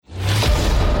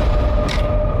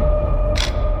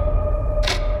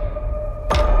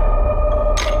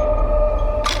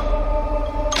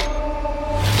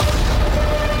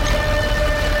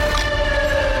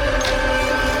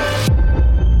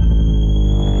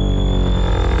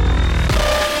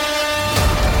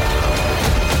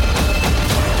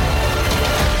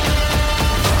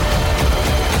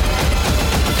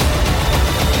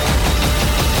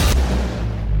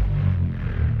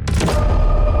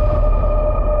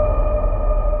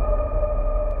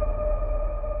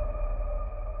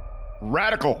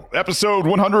Radical, episode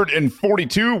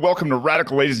 142. Welcome to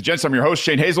Radical, ladies and gents. I'm your host,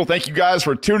 Shane Hazel. Thank you guys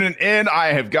for tuning in.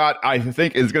 I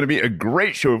think it's going to be a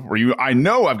great show for you. I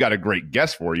know I've got a great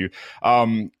guest for you.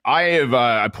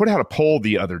 I put out a poll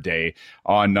the other day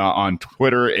on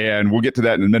Twitter, and we'll get to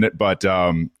that in a minute. But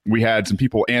we had some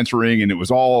people answering, and it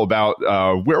was all about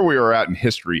where we are at in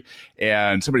history.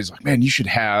 And somebody's like, man, you should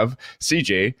have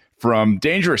CJ from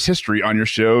Dangerous History on your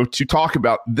show to talk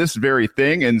about this very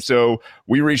thing. And so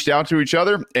we reached out to each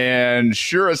other, and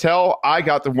sure as hell, I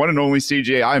got the one and only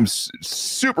CJ. I'm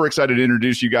super excited to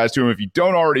introduce you guys to him. If you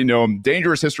don't already know him,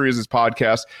 Dangerous History is his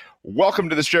podcast. Welcome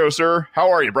to the show, sir.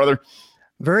 How are you, brother?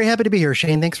 Very happy to be here,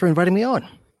 Shane. Thanks for inviting me on.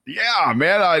 Yeah,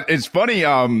 man. It's funny.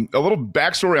 A little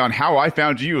backstory on how I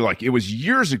found you. Like, it was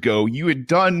years ago. You had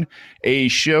done a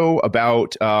show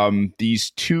about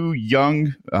these two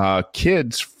young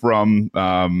kids from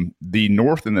the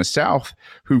North and the South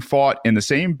who fought in the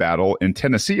same battle in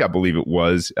Tennessee, I believe it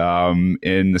was,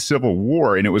 in the Civil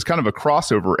War. And it was kind of a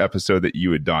crossover episode that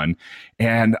you had done.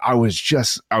 And I was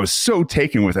so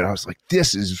taken with it. I was like,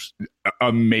 this is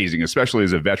amazing, especially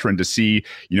as a veteran, to see,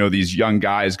 these young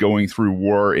guys going through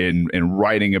war and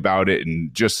writing about it,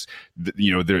 and just,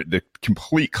 the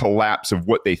complete collapse of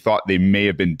what they thought they may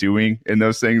have been doing in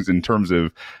those things in terms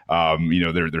of,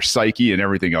 their psyche and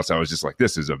everything else. I was just like,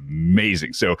 this is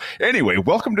amazing. So anyway,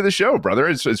 welcome to the show, brother.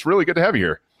 It's really good to have you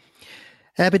here.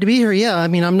 Happy to be here. Yeah. I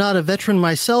mean, I'm not a veteran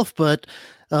myself, but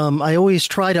I always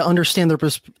try to understand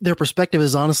their perspective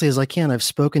as honestly as I can. I've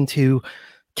spoken to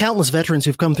countless veterans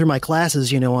who've come through my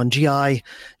classes, on GI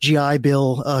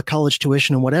Bill, college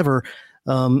tuition and whatever.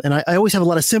 And I always have a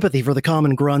lot of sympathy for the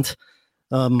common grunt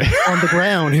on the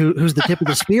ground who's the tip of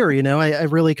the spear. I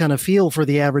really kind of feel for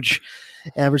the average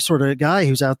sort of guy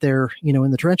who's out there,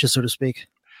 in the trenches, so to speak.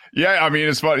 Yeah, I mean,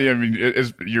 it's funny. I mean,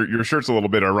 your shirt's a little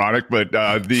bit ironic, but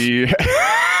at the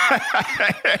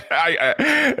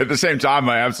same time,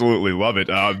 I absolutely love it.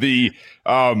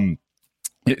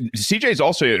 CJ's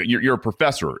also you're a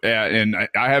professor, and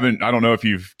I don't know if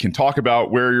you can talk about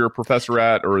where you're a professor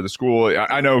at or the school.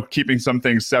 I know keeping some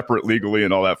things separate legally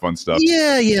and all that fun stuff.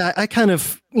 Yeah. I kind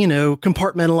of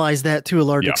compartmentalize that to a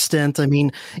large extent. I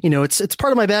mean, it's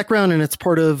part of my background, and it's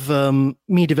part of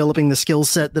me developing the skill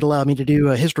set that allowed me to do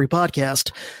a history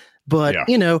podcast. But,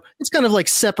 it's kind of like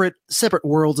separate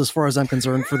worlds as far as I'm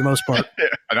concerned for the most part.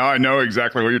 I know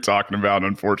exactly what you're talking about,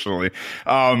 unfortunately.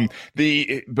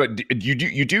 But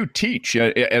you do teach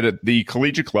at the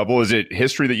collegiate level. Is it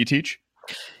history that you teach?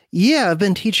 Yeah, I've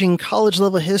been teaching college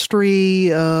level history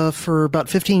for about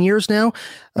 15 years now.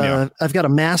 I've got a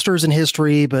master's in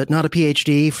history, but not a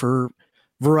PhD. For a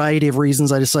variety of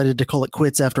reasons, I decided to call it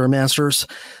quits after a master's.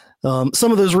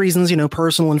 Some of those reasons,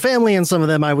 personal and family, and some of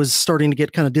them I was starting to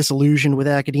get kind of disillusioned with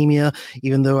academia,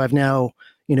 even though I've now,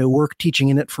 worked teaching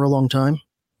in it for a long time.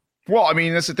 Well, I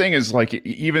mean, that's the thing is, like,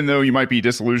 even though you might be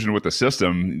disillusioned with the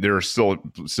system, there are still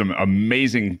some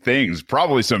amazing things,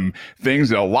 probably some things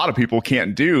that a lot of people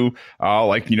can't do,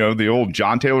 like, the old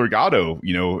John Taylor Gatto,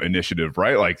 initiative,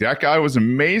 right? Like, that guy was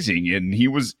amazing, and he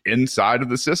was inside of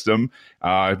the system,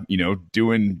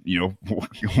 doing,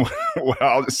 what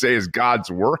I'll just say is God's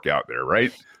work out there,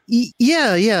 right?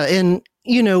 Yeah. And,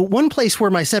 one place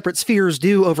where my separate spheres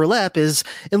do overlap is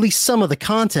at least some of the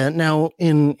content. Now,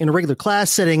 in a regular class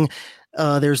setting,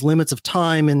 there's limits of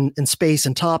time and space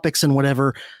and topics and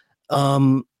whatever.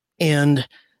 And,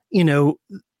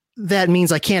 that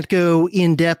means I can't go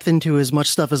in depth into as much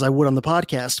stuff as I would on the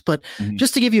podcast. But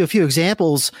just to give you a few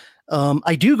examples,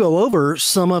 I do go over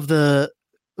some of the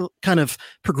kind of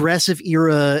progressive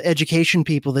era education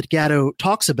people that Gatto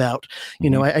talks about.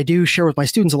 I do share with my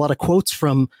students a lot of quotes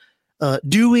from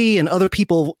Dewey and other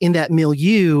people in that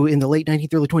milieu in the late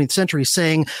 19th, early 20th century,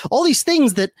 saying all these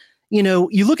things that,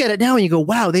 you look at it now and you go,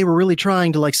 wow, they were really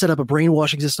trying to like set up a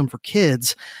brainwashing system for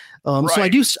kids.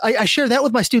 Right. So I share that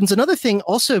with my students. Another thing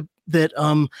also that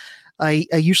I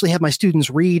usually have my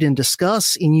students read and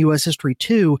discuss in U.S. history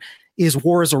too is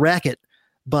War as a Racket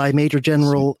by Major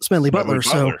General Smedley Butler.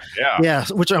 So yeah,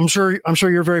 which I'm sure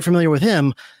you're very familiar with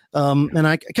him. And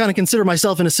I kind of consider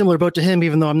myself in a similar boat to him,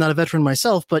 even though I'm not a veteran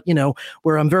myself, but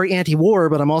where I'm very anti-war,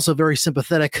 but I'm also very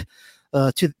sympathetic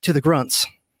to the grunts.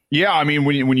 Yeah, I mean,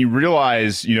 when you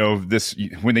realize, this,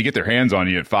 when they get their hands on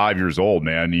you at 5 years old,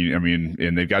 man,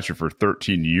 and they've got you for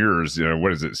 13 years,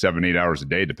 what is it, 7-8 hours a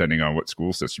day, depending on what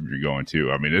school system you're going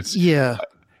to. I mean, it's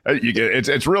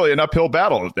it's really an uphill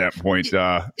battle at that point.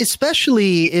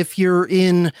 Especially if you're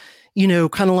in,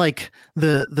 kind of like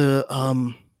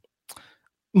the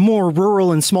more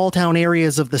rural and small town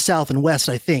areas of the South and West,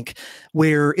 I think,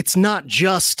 where it's not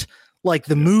just like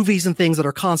the movies and things that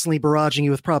are constantly barraging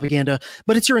you with propaganda,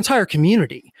 but it's your entire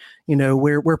community,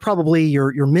 where probably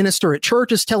your minister at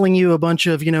church is telling you a bunch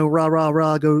of, rah, rah,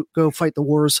 rah, go fight the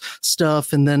wars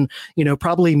stuff. And then,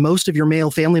 probably most of your male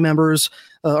family members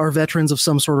are veterans of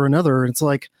some sort or another. It's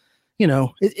like,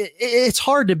 it's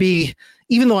hard to be,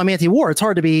 even though I'm anti-war, it's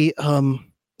hard to be,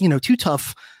 too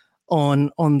tough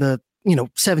on the,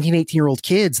 17, 18-year-old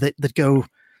kids that go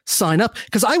sign up.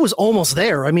 Cause I was almost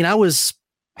there. I mean, I was,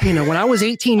 when I was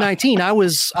 18, 19, I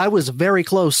was very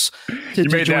close to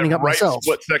joining up myself.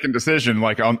 Split second decision,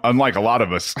 like unlike a lot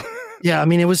of us. Yeah. I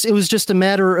mean, it was just a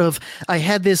matter of, I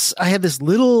had this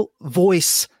little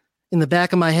voice in the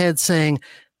back of my head saying,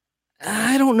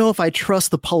 I don't know if I trust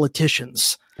the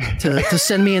politicians to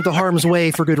send me into harm's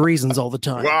way for good reasons all the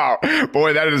time. Wow.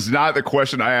 Boy, that is not the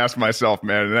question I asked myself,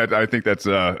 man. And I think that's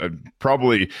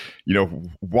probably,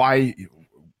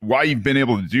 why you've been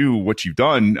able to do what you've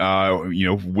done,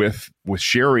 with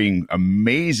sharing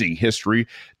amazing history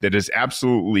that is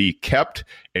absolutely kept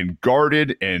and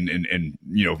guarded and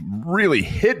really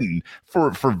hidden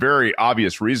for very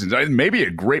obvious reasons. Maybe a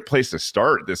great place to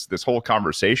start this whole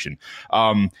conversation.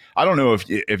 I don't know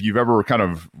if you've ever kind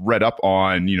of read up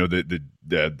on,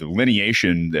 the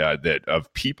lineation that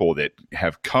of people that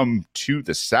have come to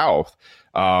the South,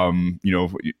 from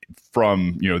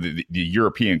the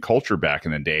European culture back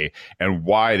in the day, and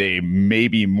why they may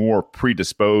be more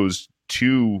predisposed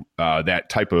to that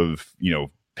type of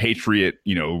patriot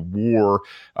war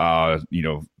I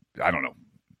don't know,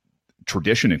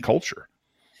 tradition and culture.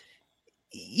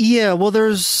 Yeah, well,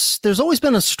 there's always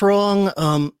been a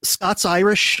strong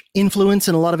Scots-Irish influence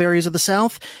in a lot of areas of the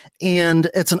South, and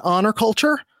it's an honor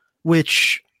culture,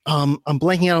 which I'm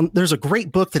blanking out on. There's a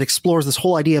great book that explores this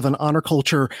whole idea of an honor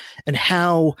culture and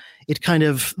how it kind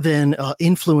of then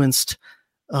influenced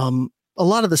a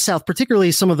lot of the South,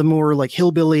 particularly some of the more like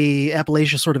hillbilly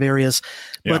Appalachia sort of areas.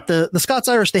 Yeah. But the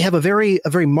Scots-Irish, they have a very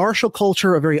martial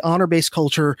culture, a very honor-based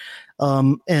culture.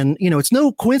 And it's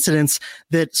no coincidence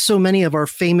that so many of our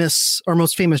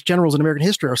most famous generals in American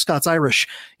history are Scots-Irish,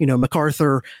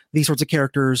 MacArthur, these sorts of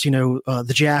characters,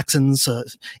 the Jacksons,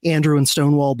 Andrew and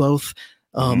Stonewall, both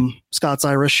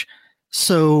Scots-Irish.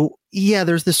 So yeah,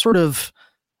 there's this sort of,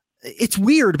 it's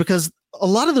weird because a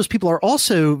lot of those people are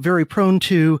also very prone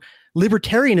to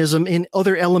libertarianism in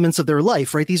other elements of their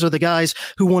life, right? These are the guys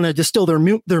who want to distill their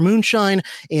moonshine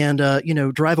and,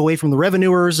 drive away from the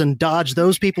revenuers and dodge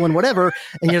those people and whatever.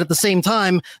 And yet at the same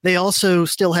time, they also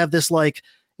still have this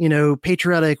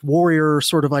patriotic warrior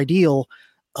sort of ideal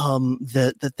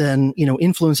that then,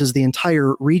 influences the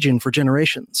entire region for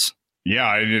generations.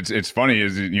 Yeah, and it's funny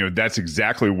is that's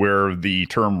exactly where the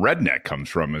term redneck comes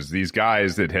from, is these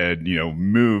guys that had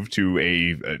moved to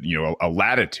a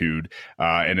latitude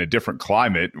and a different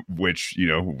climate, which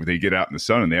they get out in the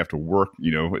sun and they have to work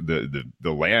the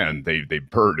land they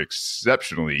burn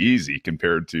exceptionally easy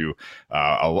compared to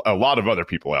a lot of other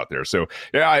people out there. So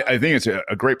yeah, I think it's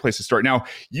a great place to start. Now,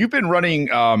 you've been running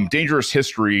Dangerous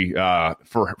History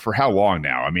for how long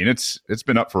now? I mean, it's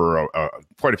been up for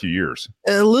quite a few years.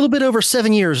 A little bit over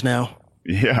 7 years now.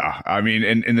 Yeah. I mean,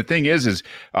 and the thing is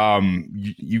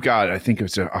you got, I think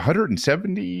it's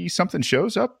 170 something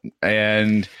shows up,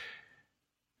 and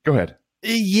go ahead.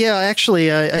 Yeah, actually,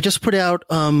 I just put out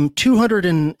 200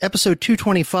 and episode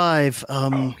 225.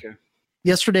 Okay.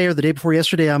 Yesterday or the day before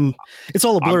yesterday. It's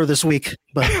all a blur this week,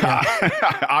 but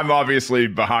I'm obviously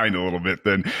behind a little bit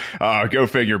then, go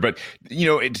figure. But,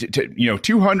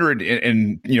 200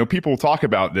 and people talk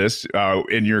about this,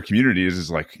 in your communities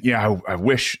is like, yeah, I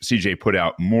wish CJ put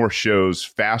out more shows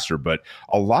faster, but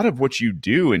a lot of what you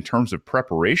do in terms of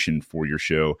preparation for your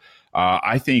show,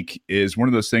 I think is one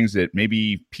of those things that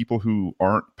maybe people who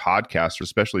aren't podcasters,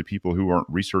 especially people who aren't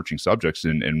researching subjects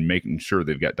and making sure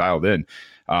they've got dialed in,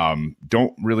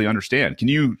 don't really understand. Can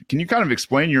you kind of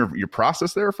explain your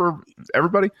process there for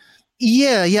everybody?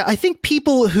 Yeah. I think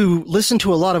people who listen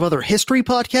to a lot of other history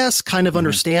podcasts kind of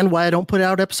understand why I don't put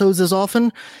out episodes as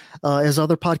often as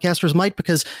other podcasters might,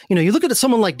 because, you look at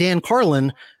someone like Dan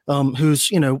Carlin, who's,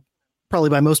 probably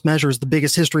by most measures, the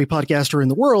biggest history podcaster in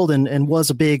the world and was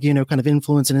a big, kind of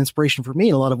influence and inspiration for me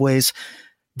in a lot of ways.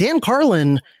 Dan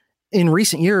Carlin in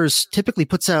recent years typically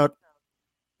puts out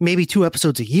maybe 2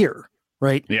 episodes a year,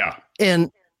 right? Yeah.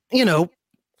 And,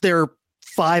 they're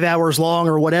 5 hours long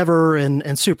or whatever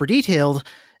and super detailed.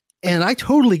 And I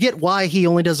totally get why he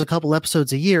only does a couple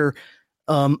episodes a year.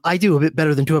 I do a bit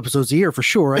better than 2 episodes a year for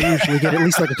sure. I usually get at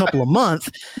least like a couple a month,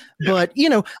 but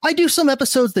I do some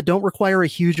episodes that don't require a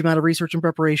huge amount of research and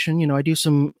preparation. I do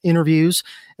some interviews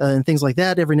and things like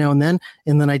that every now and then.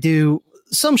 And then I do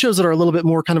some shows that are a little bit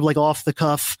more kind of like off the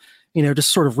cuff,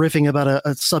 just sort of riffing about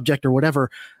a subject or whatever.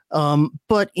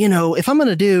 But if I'm going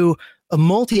to do a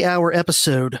multi-hour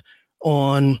episode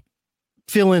on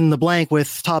fill in the blank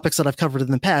with topics that I've covered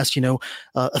in the past, a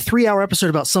 3-hour episode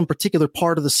about some particular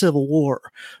part of the Civil War,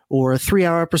 or a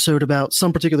 3-hour episode about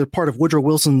some particular part of Woodrow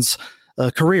Wilson's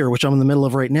career, which I'm in the middle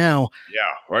of right now.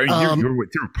 Yeah. You're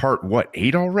through part,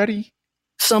 8 already?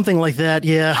 Something like that.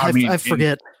 Yeah. I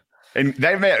forget. And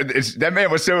that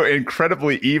man was so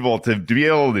incredibly evil to be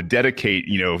able to dedicate,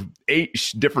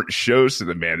 8 different shows to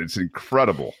the man. It's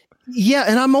incredible. Yeah,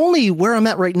 and I'm only where I'm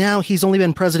at right now. He's only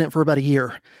been president for about a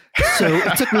year. So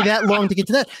it took me that long to get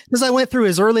to that, because I went through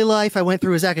his early life. I went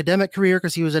through his academic career,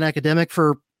 because he was an academic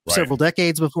for several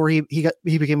decades before he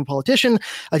became a politician.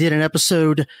 I did an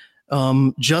episode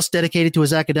just dedicated to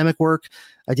his academic work.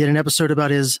 I did an episode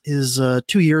about his 2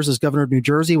 years as governor of New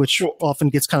Jersey, which often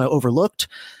gets kind of overlooked.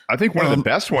 I think one of the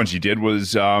best ones you did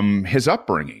was his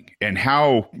upbringing and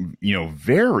how,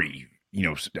 very,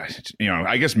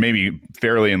 I guess maybe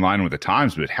fairly in line with the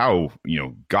times, but how,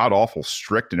 god awful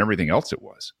strict and everything else it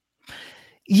was.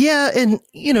 Yeah. And,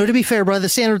 to be fair, by the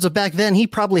standards of back then, he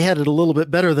probably had it a little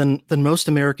bit better than most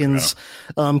Americans,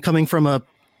 coming from a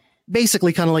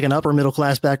basically kind of like an upper middle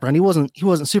class background. He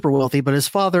wasn't super wealthy, but his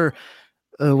father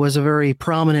was a very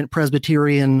prominent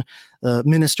Presbyterian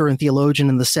minister and theologian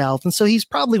in the South. And so he's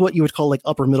probably what you would call like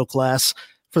upper middle class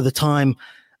for the time.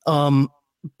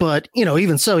 But,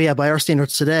 even so, yeah, by our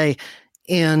standards today.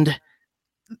 And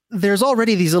there's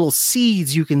already these little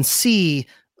seeds you can see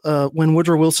when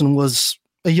Woodrow Wilson was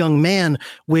a young man,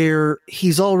 where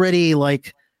he's already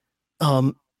like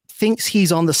thinks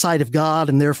he's on the side of God,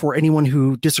 and therefore anyone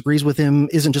who disagrees with him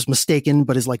isn't just mistaken,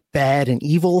 but is like bad and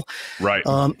evil. Right.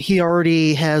 He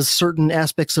already has certain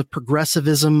aspects of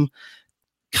progressivism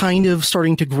kind of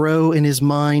starting to grow in his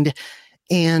mind.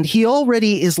 And he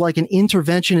already is like an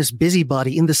interventionist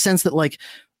busybody, in the sense that, like,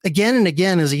 again and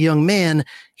again as a young man,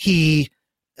 he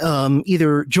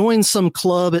either joins some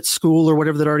club at school or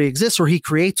whatever that already exists, or he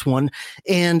creates one.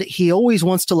 And he always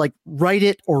wants to like write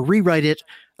it or rewrite it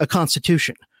a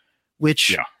constitution,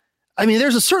 which, I mean,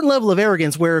 there's a certain level of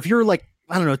arrogance where if you're like,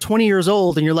 I don't know, 20 years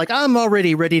old and you're like, I'm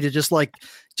already ready to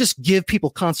just give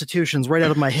people constitutions right out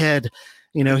of my head.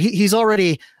 He's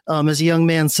already, as a young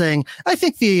man, saying, I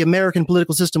think the American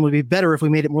political system would be better if we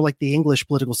made it more like the English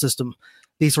political system.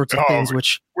 These sorts of things,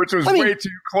 which was way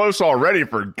too close already,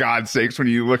 for God's sakes, when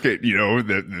you look at,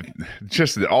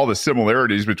 all the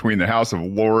similarities between the House of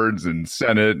Lords and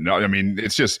Senate. I mean,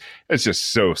 it's just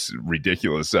so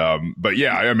ridiculous. But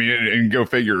yeah, I mean, and go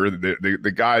figure,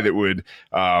 the guy that would,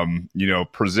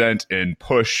 present and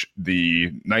push the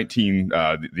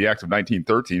Act of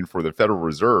 1913 for the Federal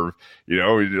Reserve,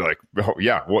 like, oh,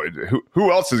 yeah,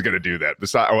 who else is going to do that?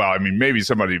 Besides, well, I mean, maybe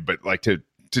somebody, but like to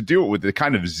do it with the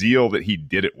kind of zeal that he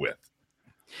did it with.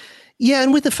 Yeah.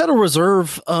 And with the Federal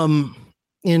Reserve,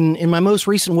 in my most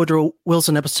recent Woodrow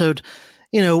Wilson episode,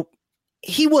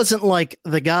 he wasn't like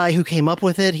the guy who came up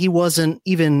with it. He wasn't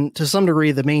even, to some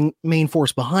degree, the main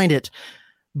force behind it,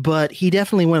 but he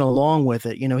definitely went along with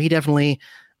it. He definitely,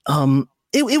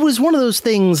 it was one of those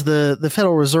things, the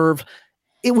Federal Reserve,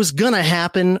 it was going to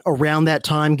happen around that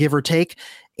time, give or take.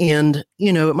 And,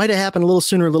 it might have happened a little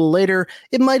sooner, a little later.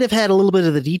 It might have had a little bit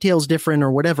of the details different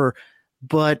or whatever.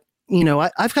 But,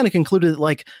 I've kind of concluded that,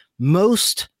 like,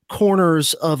 most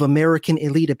corners of American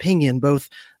elite opinion, both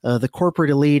the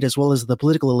corporate elite as well as the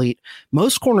political elite,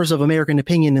 most corners of American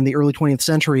opinion in the early 20th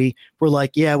century were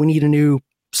like, yeah, we need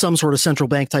some sort of central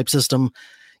bank type system.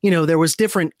 There was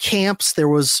different camps. There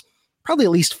was probably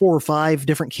at least 4 or 5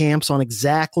 different camps on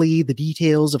exactly the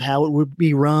details of how it would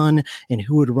be run and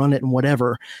who would run it and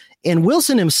whatever. And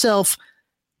Wilson himself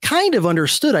kind of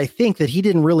understood, I think, that he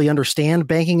didn't really understand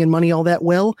banking and money all that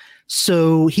well.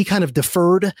 So he kind of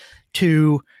deferred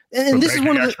to, and this is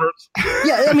one of the,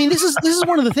 yeah, I mean, this is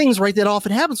one of the things, right, that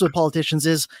often happens with politicians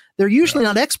is they're usually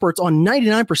not experts on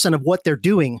 99% of what they're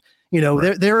doing.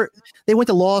 Right. They went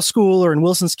to law school, or in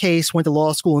Wilson's case, went to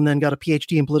law school and then got a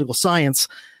PhD in political science.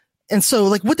 And so,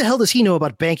 like, what the hell does he know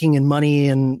about banking and money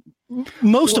and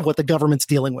most of what the government's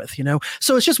dealing with,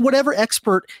 So it's just whatever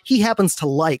expert he happens to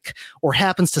like or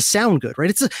happens to sound good, right?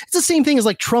 It's the same thing as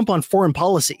like Trump on foreign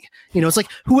policy. It's like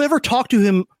whoever talked to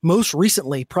him most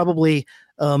recently probably,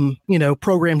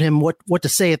 programmed him what to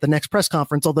say at the next press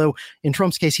conference. Although in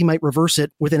Trump's case, he might reverse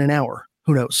it within an hour.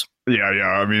 Who knows? Yeah.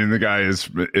 I mean, the guy is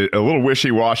a little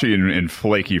wishy-washy and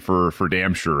flaky for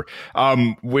damn sure.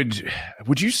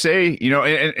 Would you say,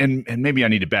 and maybe I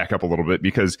need to back up a little bit,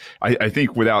 because I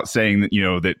think without saying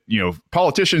that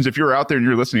politicians, if you're out there and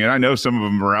you're listening, and I know some of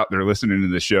them are out there listening to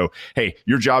this show, hey,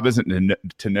 your job isn't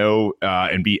to know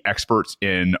and be experts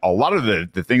in a lot of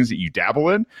the things that you dabble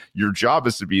in. Your job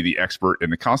is to be the expert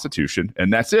in the Constitution,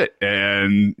 and that's it.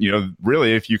 And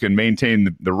really, if you can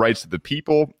maintain the rights of the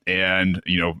people and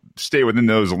stay within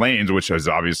those lanes, which is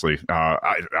obviously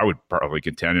I would probably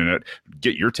contend, and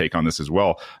get your take on this as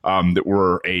well, that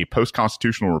we're a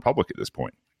post-constitutional republic at this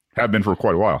point, have been for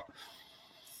quite a while.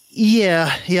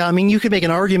 Yeah. I mean, you could make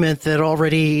an argument that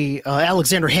already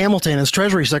Alexander Hamilton, as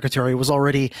Treasury Secretary, was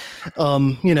already,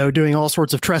 doing all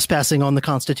sorts of trespassing on the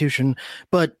Constitution.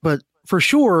 But for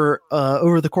sure,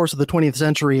 over the course of the 20th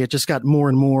century, it just got more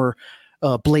and more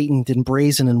blatant and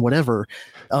brazen and whatever.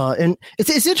 And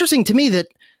it's interesting to me that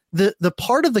the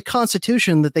part of the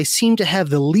Constitution that they seem to have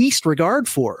the least regard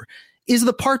for is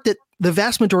the part that the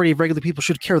vast majority of regular people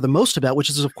should care the most about, which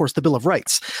is, of course, the Bill of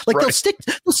Rights. Like, right.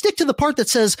 They'll stick to the part that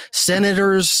says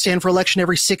senators stand for election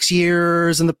every 6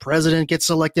 years and the president gets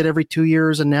elected every 2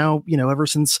 years. And now, ever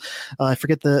since I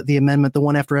forget the amendment, the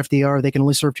one after FDR, they can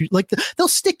only serve two. Like, they'll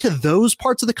stick to those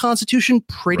parts of the Constitution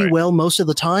pretty right. well most of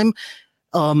the time.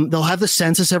 They'll have the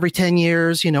census every 10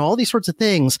 years, all these sorts of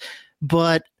things.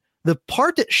 But the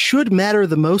part that should matter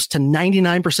the most to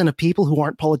 99% of people who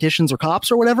aren't politicians or cops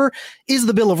or whatever is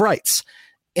the Bill of Rights.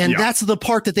 And that's the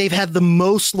part that they've had the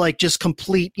most, like, just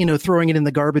complete, throwing it in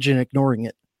the garbage and ignoring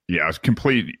it. Yeah, it's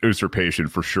complete usurpation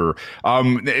for sure.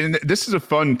 And this is a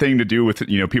fun thing to do with,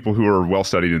 people who are well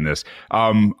studied in this.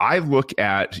 I look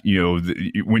at,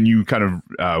 when you kind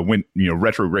of went,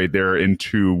 retrograde there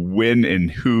into when and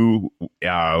who,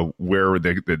 where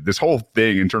this whole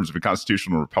thing in terms of a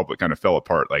constitutional republic kind of fell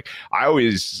apart. Like, I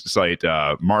always cite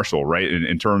Marshall, right,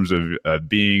 in terms of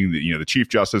being the Chief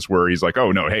Justice, where he's like,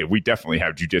 oh no, hey, we definitely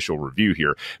have judicial review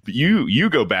here. But you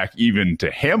go back even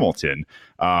to Hamilton.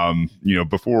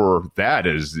 Before that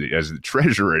as the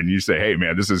treasurer, and you say, hey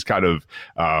man, this is kind of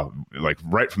like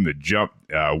right from the jump,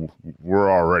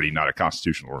 we're already not a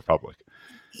constitutional republic.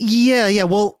 Yeah.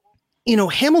 Well,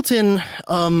 Hamilton,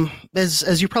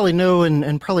 as you probably know,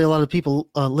 and probably a lot of people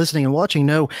listening and watching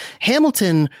know,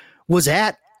 Hamilton was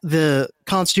at the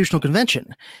Constitutional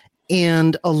Convention,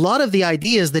 and a lot of the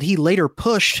ideas that he later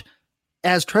pushed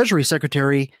as Treasury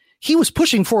Secretary, he was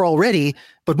pushing for already,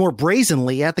 but more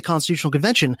brazenly at the Constitutional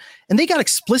Convention, and they got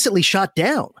explicitly shot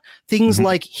down. Things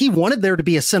like he wanted there to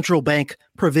be a central bank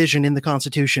provision in the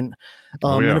Constitution,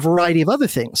 and a variety of other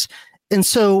things. And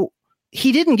so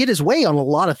he didn't get his way on a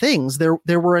lot of things. There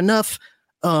were enough,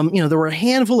 there were a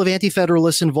handful of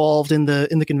anti-federalists involved in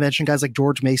the convention, guys like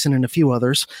George Mason and a few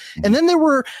others. And then there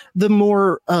were the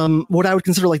more, what I would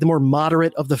consider like the more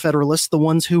moderate of the Federalists, the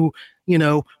ones who,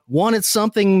 wanted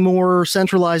something more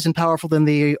centralized and powerful than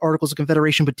the Articles of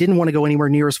Confederation, but didn't want to go anywhere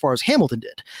near as far as Hamilton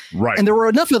did. Right. And there were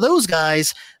enough of those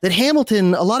guys that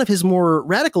Hamilton, a lot of his more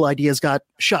radical ideas got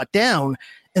shot down.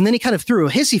 And then he kind of threw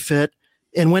a hissy fit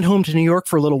and went home to New York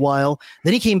for a little while.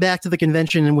 Then he came back to the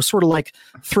convention and was sort of like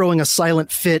throwing a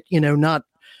silent fit, not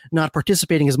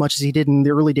participating as much as he did in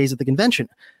the early days of the convention.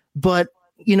 But,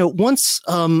 once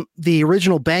the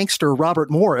original bankster,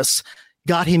 Robert Morris,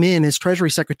 got him in as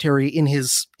Treasury Secretary in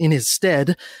his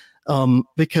stead,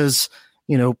 because,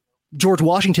 George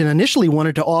Washington initially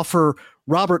wanted to offer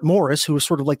Robert Morris, who was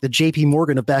sort of like the J.P.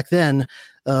 Morgan of back then,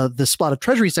 the spot of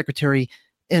Treasury Secretary.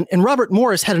 And Robert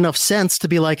Morris had enough sense to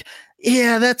be like,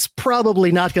 yeah, that's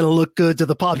probably not going to look good to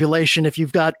the population if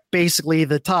you've got basically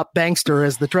the top bankster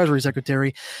as the Treasury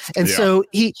Secretary. And so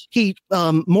he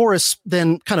Morris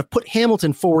then kind of put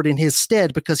Hamilton forward in his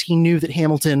stead because he knew that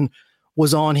Hamilton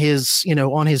was on his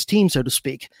team, so to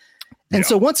speak. And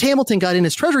so once Hamilton got in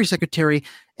as Treasury Secretary,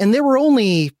 and there were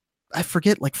only, I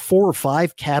forget, like 4 or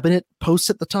 5 cabinet posts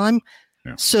at the time.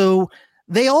 Yeah. So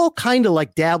they all kind of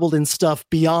like dabbled in stuff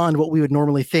beyond what we would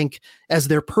normally think as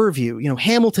their purview.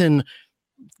 Hamilton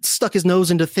stuck his nose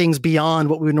into things beyond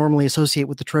what we would normally associate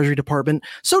with the Treasury Department.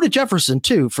 So did Jefferson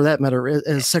too, for that matter,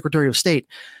 as Secretary of State.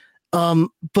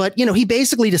 But, he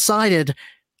basically decided,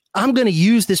 I'm going to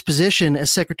use this position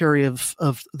as Secretary of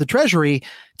the Treasury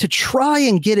to try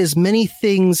and get as many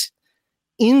things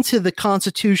into the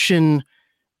Constitution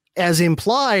as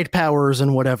implied powers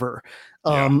and whatever,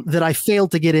 that I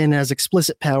failed to get in as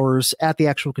explicit powers at the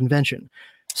actual convention.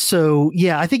 So,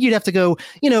 I think you'd have to go,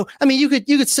 you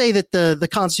could say that the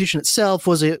Constitution itself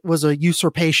was a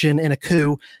usurpation and a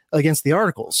coup against the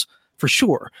Articles, for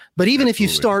sure. But even if you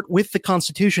start with the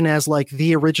Constitution as like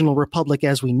the original republic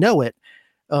as we know it,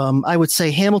 I would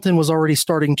say Hamilton was already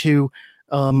starting to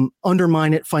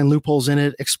undermine it, find loopholes in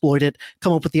it, exploit it,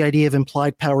 come up with the idea of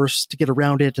implied powers to get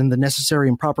around it and the necessary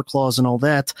and proper clause and all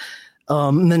that.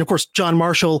 And then, of course, John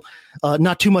Marshall,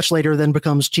 not too much later, then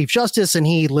becomes Chief Justice, and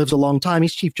he lives a long time.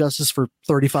 He's Chief Justice for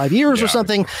 35 years or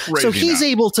something. So he's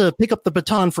able to pick up the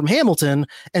baton from Hamilton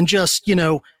and just,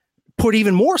 put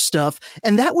even more stuff.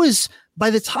 And that was,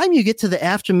 by the time you get to the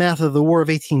aftermath of the War of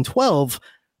 1812,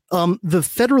 the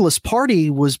Federalist Party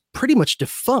was pretty much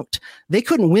defunct. They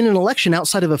couldn't win an election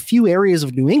outside of a few areas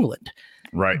of New England.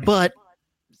 Right. But,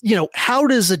 how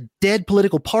does a dead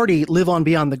political party live on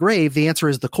beyond the grave? The answer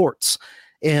is the courts.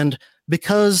 And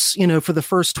because, for the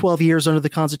first 12 years under the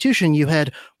Constitution, you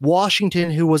had Washington,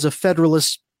 who was a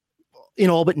Federalist in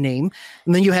all but name.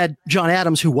 And then you had John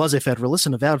Adams, who was a Federalist,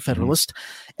 an avowed Federalist,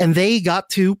 and they got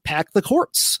to pack the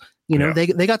courts.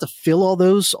 They got to fill all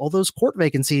those court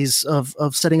vacancies of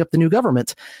setting up the new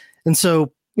government. And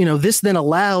so, this then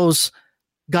allows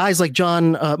guys like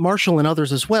John Marshall and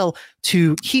others as well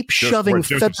to keep shoving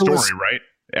Joseph Federalists. Story, right?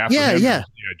 After him,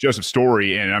 Joseph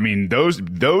Story. And I mean,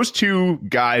 those two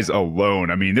guys alone,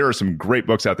 I mean, there are some great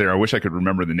books out there. I wish I could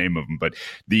remember the name of them, but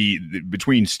the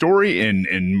between Story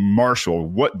and Marshall,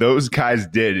 what those guys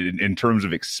did in terms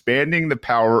of expanding the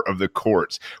power of the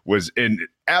courts was an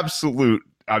absolute,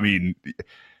 I mean,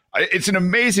 it's an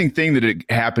amazing thing that it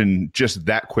happened just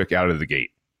that quick out of the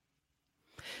gate.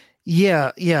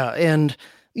 Yeah. And,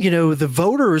 the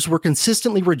voters were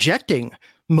consistently rejecting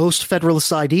most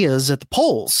Federalist ideas at the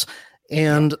polls.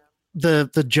 And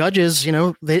the judges,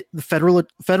 the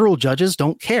federal judges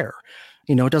don't care.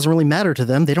 It doesn't really matter to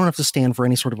them. They don't have to stand for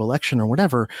any sort of election or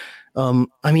whatever.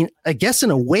 I mean, I guess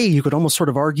in a way you could almost sort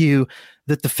of argue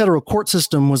that the federal court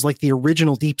system was like the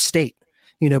original deep state.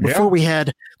 Before we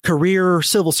had career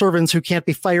civil servants who can't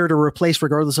be fired or replaced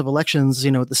regardless of elections,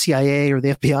 the CIA or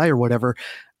the FBI or whatever,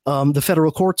 the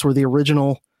federal courts were the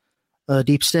original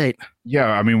deep state. Yeah,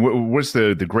 I mean, what's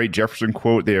the great Jefferson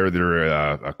quote there? They're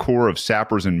a corps of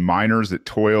sappers and miners that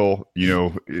toil,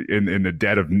 in the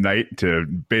dead of night to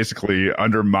basically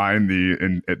undermine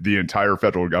the entire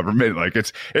federal government. Like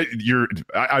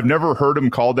I've never heard him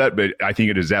called that, but I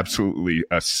think it is absolutely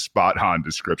a spot on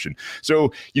description.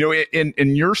 So,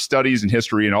 in your studies in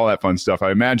history and all that fun stuff,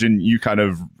 I imagine you kind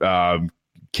of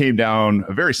came down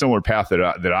a very similar path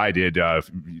that I did,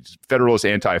 Federalist,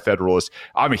 Anti-Federalist.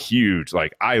 I'm a huge,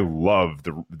 I love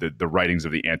the writings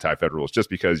of the Anti-Federalists just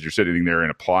because you're sitting there and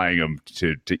applying them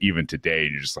to even today.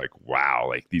 And you're just like,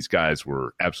 wow, these guys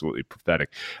were absolutely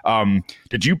prophetic.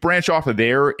 Did you branch off of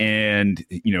there and,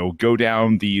 go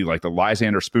down the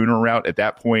Lysander Spooner route at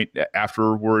that point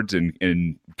afterwards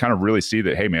and kind of really see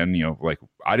that, hey man,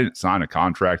 I didn't sign a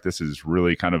contract. This is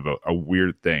really kind of a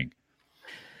weird thing.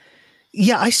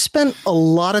 Yeah, I spent a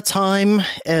lot of time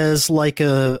as what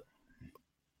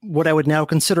I would now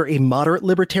consider a moderate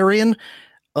libertarian.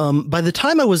 By the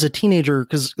time I was a teenager,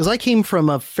 because I came from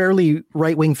a fairly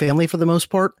right-wing family for the most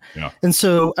part. Yeah. And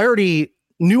so I already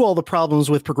knew all the problems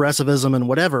with progressivism and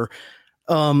whatever.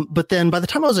 But then by the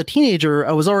time I was a teenager,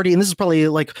 I was already, and this is probably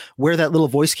where that little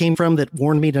voice came from that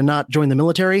warned me to not join the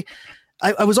military.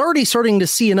 I was already starting to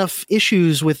see enough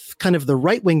issues with kind of the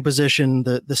right-wing position,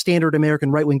 the standard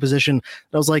American right-wing position,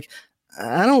 that I was like,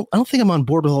 I don't think I'm on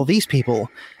board with all these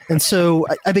people. And so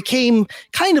I became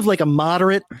kind of like a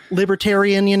moderate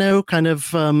libertarian, kind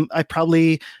of, I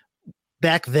probably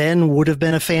back then would have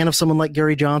been a fan of someone like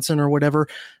Gary Johnson or whatever.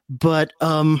 But,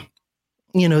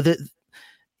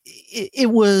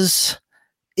 it was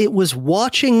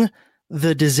watching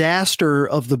the disaster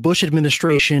of the Bush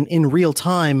administration in real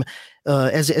time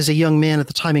as a young man at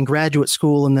the time in graduate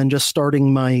school, and then just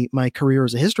starting my career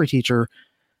as a history teacher,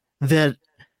 that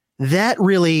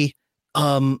really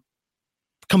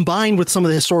combined with some of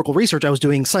the historical research I was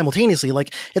doing simultaneously.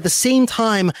 At the same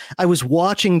time I was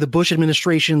watching the Bush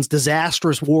administration's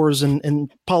disastrous wars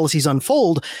and policies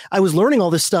unfold, I was learning all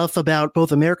this stuff about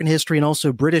both American history and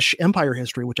also British Empire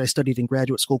history, which I studied in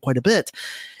graduate school quite a bit.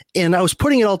 And I was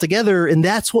putting it all together, and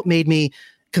that's what made me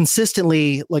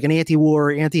consistently an anti-war,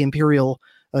 anti-imperial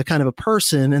kind of a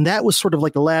person. And that was sort of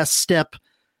the last step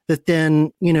that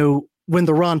then, when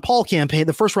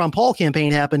the first Ron Paul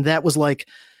campaign happened, that was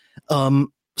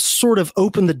sort of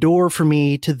opened the door for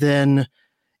me to then,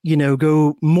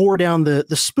 go more down the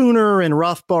Spooner and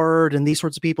Rothbard and these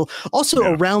sorts of people.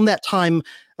 Also around that time,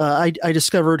 I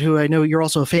discovered, who I know you're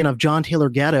also a fan of, John Taylor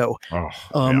Gatto.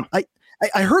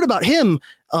 I heard about him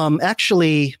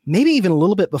actually maybe even a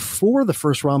little bit before the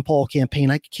first Ron Paul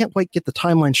campaign. I can't quite get the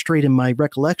timeline straight in my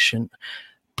recollection.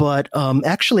 But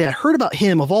actually, I heard about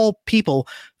him, of all people,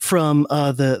 from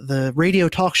the radio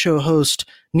talk show host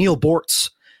Neil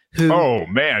Bortz, who Oh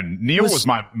man, Neil was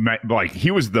my like he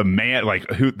was the man, like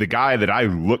the guy that I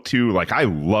looked to. Like I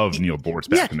loved Neil Boortz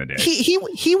back in the day.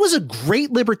 He was a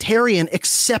great libertarian,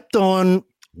 except on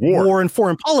war and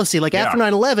foreign policy. Like after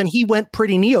 9/11, he went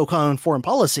pretty neocon on foreign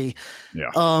policy.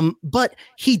 Yeah. But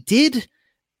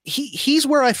he's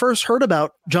where I first heard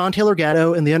about John Taylor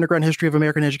Gatto and the underground history of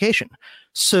American education.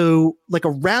 So like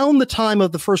around the time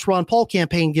of the first Ron Paul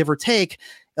campaign, give or take,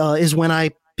 is when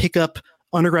I pick up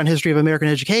Underground History of American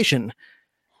Education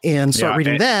and start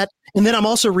reading that. And then I'm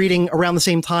also reading around the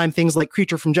same time things like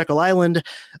Creature from Jekyll Island,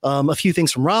 a few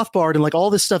things from Rothbard, and like all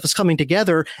this stuff is coming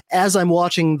together as I'm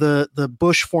watching the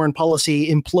Bush foreign policy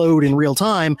implode in real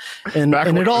time, and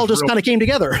it all just kind of came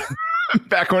together.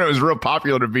 Back when it was real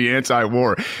popular to be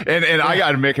anti-war. And I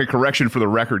got to make a correction for the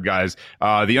record, guys.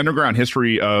 The Underground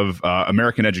History of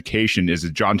American Education is a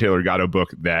John Taylor Gatto book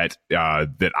that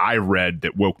I read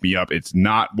that woke me up. It's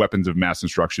not Weapons of Mass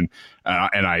Destruction.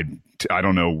 And I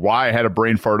don't know why I had a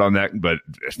brain fart on that, but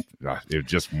it was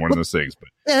just one of those things. But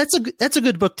yeah, that's a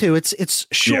good book too. It's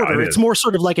shorter. It's more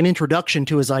sort of like an introduction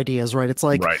to his ideas, right? It's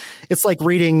like it's like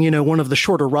reading, one of the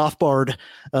shorter Rothbard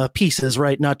pieces,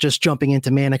 right? Not just jumping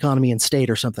into Man, Economy, and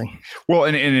State or something. Well,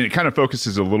 and it kind of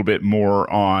focuses a little bit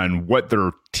more on what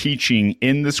they're teaching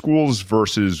in the schools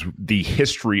versus the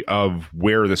history of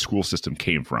where the school system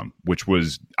came from, which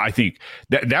was, I think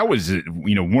that was,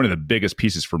 one of the biggest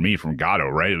pieces for me from Gatto,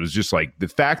 right? It was just like the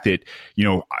fact that,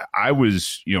 I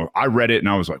was, I read it and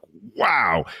I was like,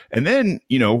 wow. And then,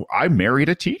 I married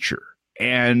a teacher.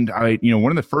 And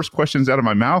one of the first questions out of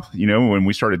my mouth, when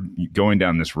we started going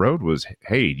down this road was,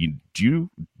 hey, do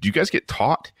you guys get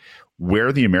taught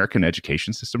where the American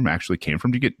education system actually came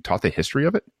from? Do you get taught the history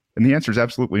of it? And the answer is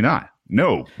absolutely not.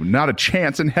 No, not a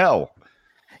chance in hell.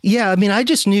 Yeah, I mean, I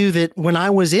just knew that when I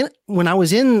was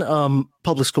in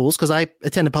public schools, because I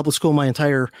attended public school my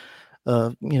entire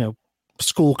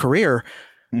school career.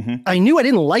 Mm-hmm. I knew I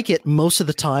didn't like it most of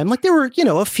the time. Like there were,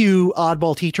 a few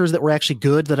oddball teachers that were actually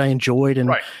good that I enjoyed. And,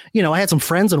 I had some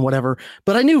friends and whatever,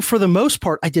 but I knew for the most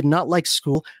part, I did not like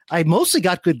school. I mostly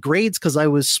got good grades because I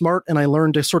was smart and I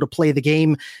learned to sort of play the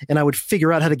game, and I would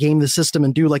figure out how to game the system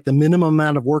and do like the minimum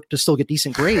amount of work to still get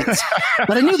decent grades.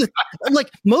 But I knew that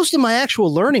like most of my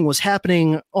actual learning was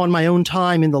happening on my own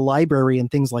time in the library and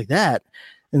things like that.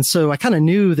 And so I kind of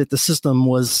knew that the system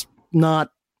was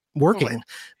not working.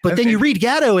 But then you read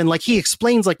Gatto and like he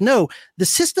explains like, no, the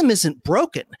system isn't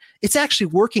broken. It's actually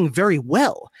working very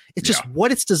well. It's just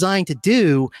what it's designed to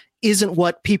do isn't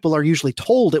what people are usually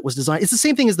told it was designed. It's the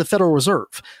same thing as the Federal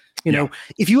Reserve.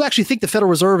 If you actually think the Federal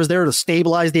Reserve is there to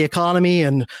stabilize the economy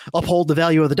and uphold the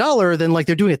value of the dollar, then like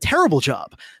they're doing a terrible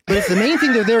job. But if the main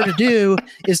thing they're there to do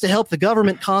is to help the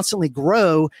government constantly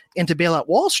grow and to bail out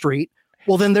Wall Street,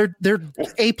 well, then they're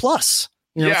A plus.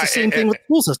 It's the same thing with the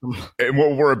school system. And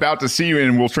what we're about to see,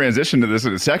 and we'll transition to this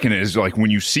in a second, is like when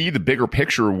you see the bigger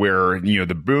picture where,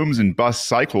 the booms and bust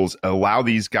cycles allow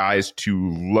these guys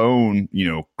to loan,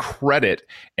 credit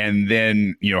and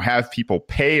then, have people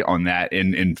pay on that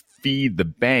and feed the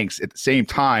banks at the same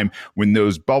time when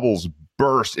those bubbles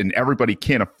burst and everybody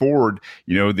can't afford,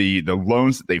 the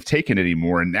loans that they've taken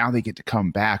anymore. And now they get to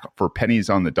come back for pennies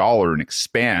on the dollar and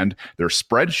expand their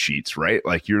spreadsheets, right?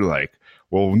 Like you're like,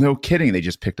 well, no kidding. They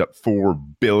just picked up $4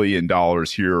 billion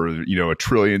here, or, $1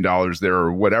 trillion there,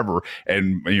 or whatever.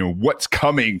 And, what's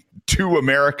coming to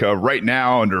America right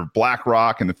now under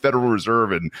BlackRock and the Federal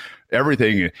Reserve and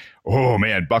everything. Oh,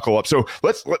 man, buckle up. So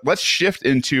let's shift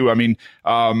into, I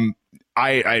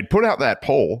put out that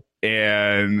poll.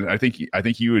 And I think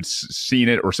you had seen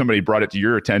it, or somebody brought it to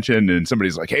your attention, and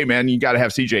somebody's like, hey, man, you got to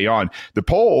have CJ on. The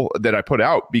poll that I put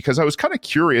out, because I was kind of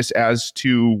curious as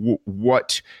to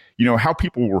what, how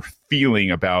people were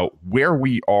feeling about where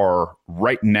we are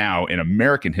right now in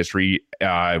American history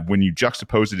when you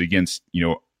juxtapose it against,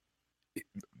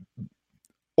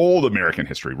 old American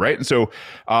history, right? And so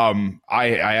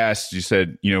I asked, you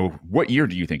said, what year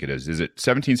do you think it is? Is it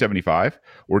 1775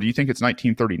 or do you think it's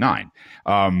 1939?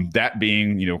 That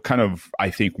being, kind of,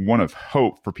 I think, one of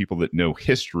hope for people that know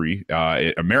history,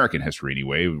 American history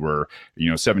anyway, where,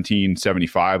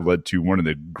 1775 led to one of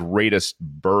the greatest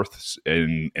births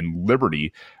in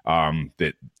liberty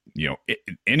that,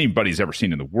 anybody's ever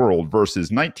seen in the world,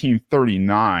 versus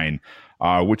 1939,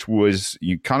 which was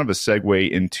kind of a segue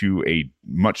into a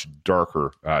much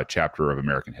darker chapter of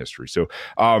American history. So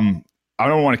I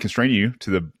don't want to constrain you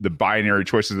to the binary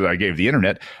choices that I gave the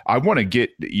internet. I want to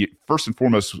get, first and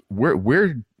foremost,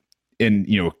 where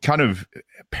in kind of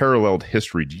paralleled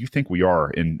history do you think we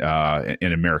are in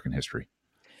American history?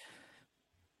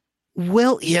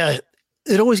 Well, yeah,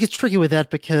 it always gets tricky with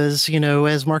that because,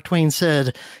 as Mark Twain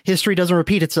said, history doesn't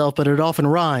repeat itself, but it often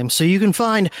rhymes. So you can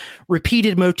find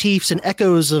repeated motifs and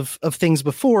echoes of things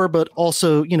before, but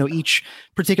also, each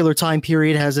particular time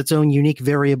period has its own unique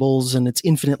variables and it's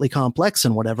infinitely complex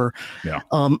and whatever. Yeah.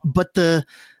 But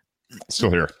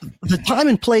Still here. The time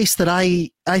and place that I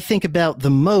think about the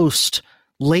most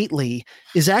lately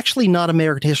is actually not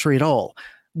American history at all.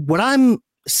 What I'm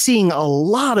seeing a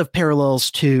lot of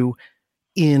parallels to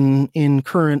in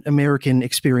current American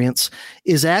experience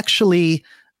is actually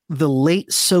the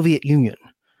late Soviet Union.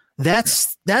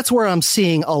 That's where I'm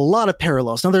seeing a lot of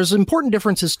parallels. Now, there's important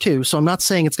differences too, so I'm not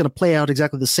saying it's going to play out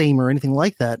exactly the same or anything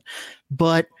like that,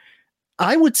 but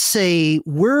I would say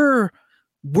we're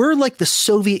like the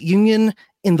Soviet Union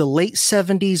in the late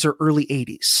 70s or early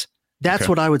 80s. That's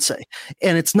what I would say.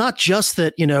 And it's not just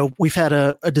that, we've had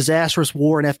a disastrous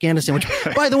war in Afghanistan, which,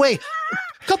 by the way,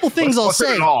 a couple things I'll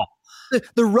say.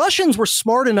 The Russians were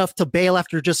smart enough to bail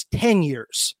after just 10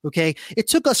 years. Okay. It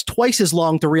took us twice as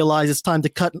long to realize it's time to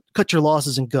cut your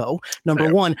losses and go.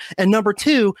 Number one. And number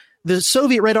two, the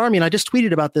Soviet Red Army, and I just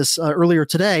tweeted about this earlier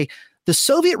today. The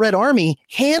Soviet Red Army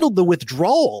handled the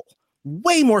withdrawal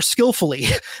way more skillfully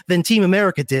than Team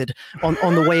America did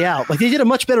on the way out. Like, they did a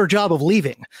much better job of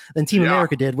leaving than Team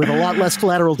America did, with a lot less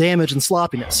collateral damage and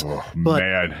sloppiness.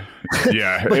 Man,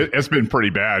 yeah, it's been pretty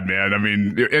bad, man. I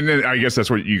mean, and then I guess that's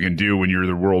what you can do when you're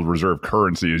the world reserve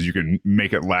currency, is you can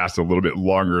make it last a little bit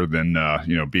longer than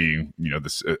being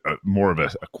this more of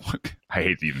a I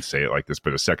hate to even say it like this,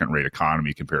 but a second rate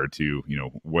economy compared to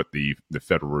what the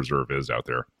Federal Reserve is out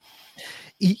there.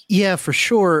 Yeah, for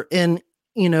sure. And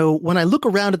when I look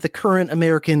around at the current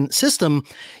American system,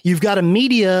 you've got a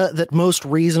media that most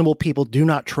reasonable people do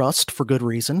not trust for good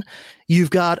reason. You've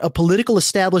got a political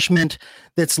establishment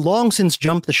that's long since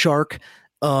jumped the shark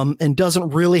and doesn't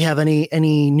really have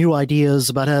any new ideas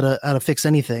about how to fix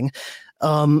anything.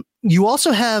 You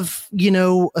also have,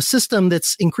 a system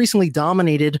that's increasingly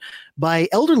dominated by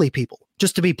elderly people.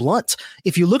 Just to be blunt,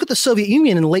 if you look at the Soviet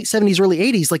Union in the late 70s, early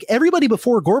 80s, like everybody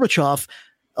before Gorbachev,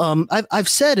 I've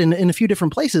said in a few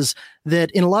different places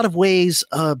that in a lot of ways,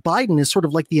 Biden is sort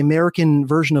of like the American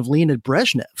version of Leonid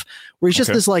Brezhnev, where he's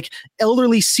just this like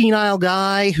elderly senile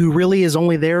guy who really is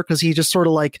only there because he just sort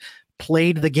of like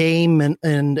played the game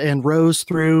and rose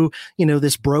through,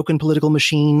 this broken political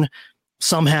machine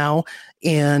somehow.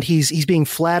 And he's being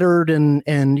flattered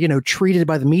and treated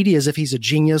by the media as if he's a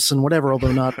genius and whatever,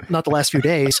 although not the last few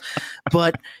days.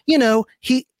 But,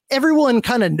 everyone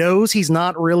kind of knows he's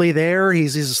not really there.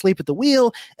 He's asleep at the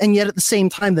wheel. And yet at the same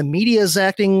time, the media is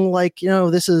acting like,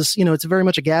 this is, it's very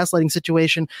much a gaslighting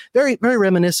situation, very, very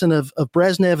reminiscent of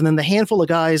Brezhnev. And then the handful of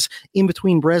guys in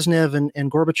between Brezhnev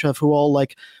and Gorbachev who all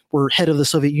like were head of the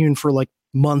Soviet Union for like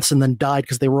months and then died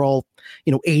because they were all,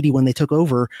 80 when they took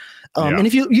over. And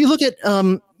if you look at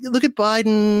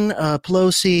Biden,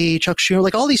 Pelosi, Chuck Schumer,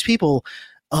 like all these people,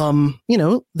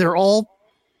 they're all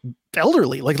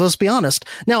elderly, like, let's be honest.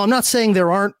 Now, I'm not saying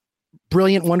there aren't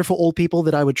brilliant, wonderful old people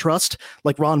that I would trust,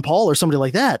 like Ron Paul or somebody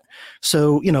like that.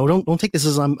 So, don't take this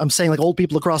as I'm saying like old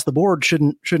people across the board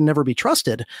shouldn't never be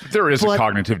trusted. There is a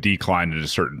cognitive decline at a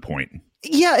certain point.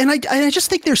 Yeah, and I just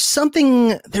think there's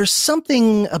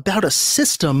something about a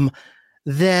system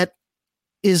that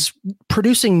is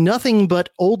producing nothing but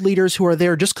old leaders who are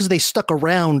there just because they stuck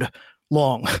around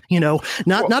long,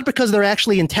 not because they're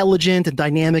actually intelligent and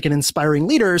dynamic and inspiring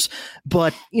leaders,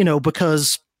 but,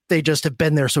 because they just have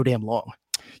been there so damn long.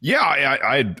 Yeah,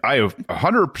 I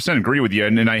 100% agree with you.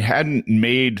 And I hadn't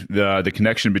made the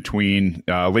connection between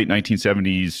late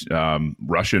 1970s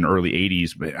Russia and early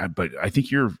 80s, but I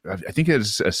think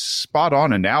it's a spot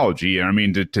on analogy. I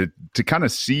mean, to kind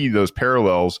of see those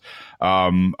parallels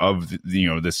of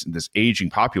this aging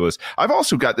populace. I've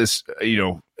also got this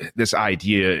this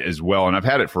idea as well, and I've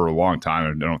had it for a long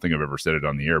time. I don't think I've ever said it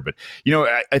on the air, but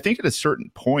I think at a certain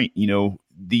point,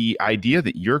 the idea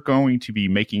that you're going to be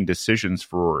making decisions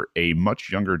for a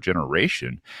much younger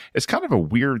generation is kind of a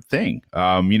weird thing.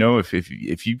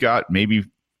 If you got maybe,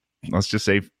 let's just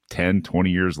say 10, 20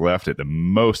 years left at the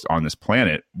most on this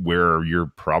planet, where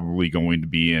you're probably going to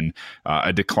be in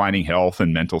a declining health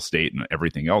and mental state and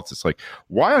everything else. It's like,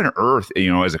 why on earth,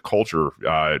 as a culture,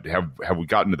 have we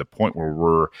gotten to the point where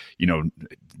we're,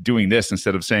 doing this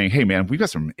instead of saying, hey, man, we've got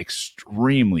some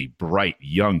extremely bright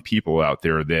young people out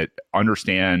there that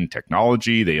understand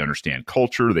technology, they understand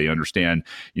culture, they understand,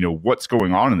 what's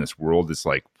going on in this world. It's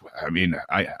like, I mean,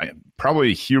 I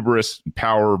probably hubris,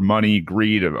 power, money,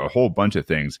 greed, a whole bunch of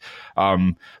things.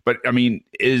 But I mean,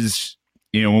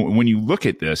 when you look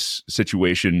at this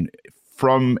situation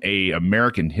from a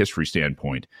American history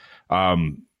standpoint,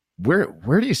 where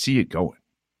do you see it going?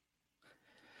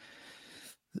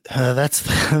 That's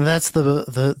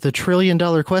the $1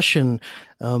 trillion question,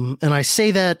 and I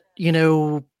say that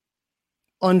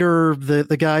under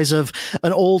the guise of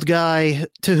an old guy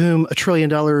to whom $1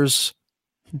 trillion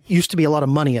used to be a lot of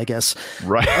money, I guess.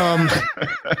 Right.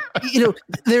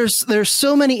 There's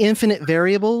so many infinite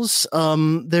variables.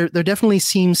 There definitely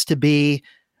seems to be.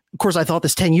 Of course, I thought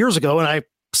this 10 years ago, and I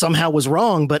somehow was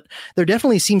wrong. But there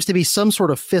definitely seems to be some sort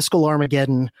of fiscal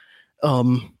Armageddon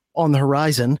on the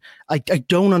horizon. I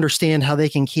don't understand how they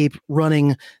can keep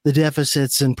running the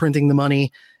deficits and printing the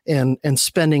money and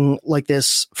spending like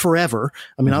this forever.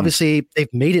 I mean, obviously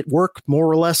they've made it work more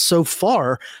or less so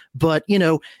far, but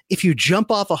if you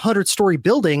jump off a 100-story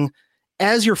building,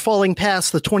 as you're falling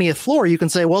past the 20th floor, you can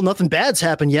say, well, nothing bad's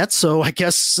happened yet, so I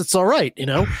guess it's all right, and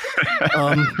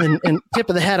tip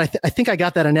of the hat. I think I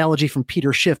got that analogy from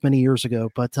Peter Schiff many years ago,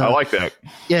 but I like that.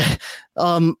 Yeah.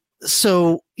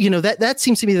 So, that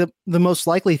seems to be the most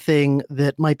likely thing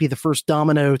that might be the first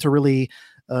domino to really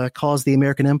cause the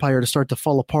American empire to start to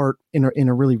fall apart in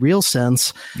a really real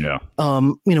sense. Yeah.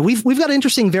 We've got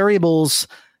interesting variables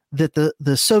that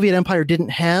the Soviet Empire didn't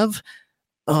have,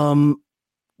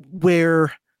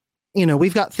 where,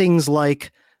 we've got things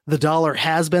like the dollar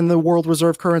has been the world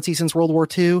reserve currency since World War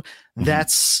II. Mm-hmm.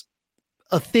 That's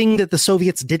a thing that the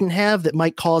Soviets didn't have that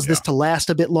might cause this to last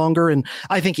a bit longer. And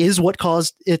I think is what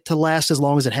caused it to last as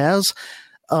long as it has.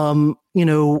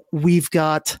 We've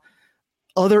got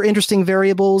other interesting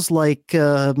variables, like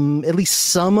at least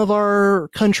some of our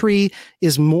country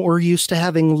is more used to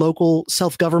having local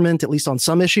self-government, at least on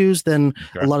some issues, than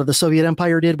a lot of the Soviet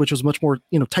Empire did, which was much more,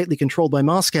 tightly controlled by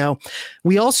Moscow.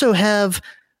 We also have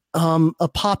a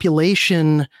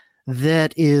population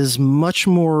that is much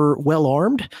more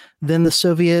well-armed than the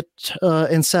Soviet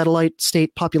and satellite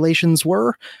state populations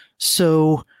were.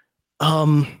 So,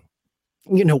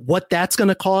 what that's going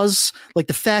to cause, like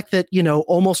the fact that,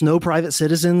 almost no private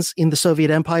citizens in the Soviet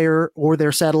Empire or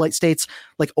their satellite states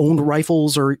like owned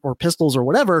rifles or pistols or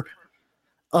whatever,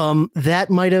 that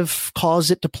might have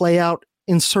caused it to play out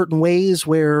in certain ways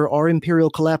where our imperial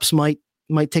collapse might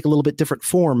take a little bit different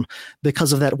form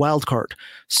because of that wild card.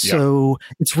 So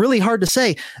it's really hard to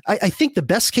say. I think the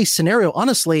best case scenario,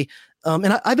 honestly,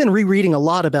 and I've been rereading a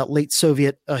lot about late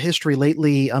Soviet history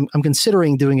lately. I'm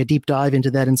considering doing a deep dive into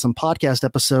that in some podcast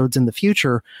episodes in the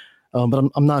future, but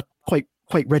I'm not quite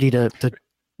ready to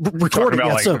record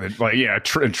it yet.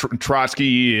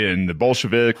 Trotsky and the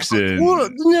Bolsheviks and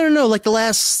no, like the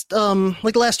last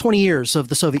 20 years of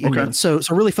the Soviet Union. So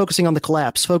really focusing on the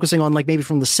collapse, focusing on like maybe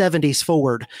from the 70s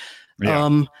forward.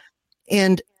 Yeah.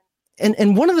 And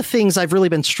one of the things I've really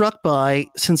been struck by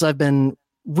since I've been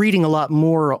reading a lot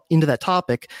more into that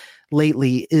topic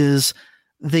lately is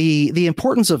the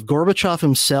importance of Gorbachev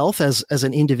himself as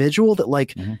an individual,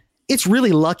 that it's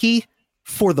really lucky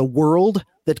for the world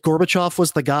that Gorbachev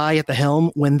was the guy at the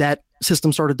helm when that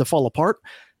system started to fall apart,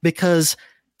 because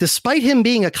despite him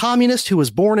being a communist who was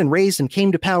born and raised and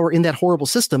came to power in that horrible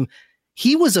system,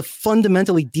 he was a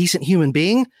fundamentally decent human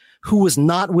being who was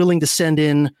not willing to send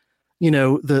in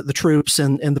the troops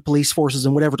and the police forces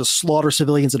and whatever to slaughter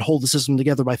civilians and hold the system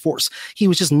together by force. He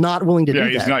was just not willing to do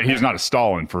that. He's not a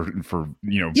Stalin for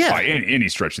by any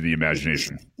stretch of the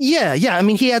imagination. Yeah. I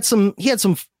mean, he had some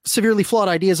severely flawed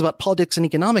ideas about politics and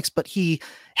economics, but he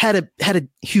had a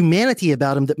humanity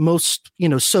about him that most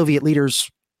Soviet leaders,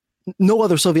 no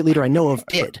other Soviet leader I know of,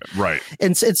 did. Right.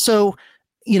 And so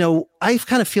I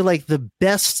kind of feel like the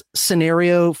best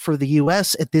scenario for the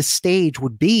U.S. at this stage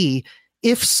would be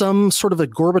if some sort of a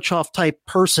Gorbachev type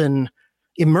person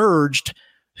emerged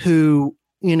who,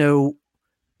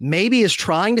 maybe is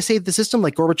trying to save the system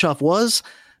like Gorbachev was,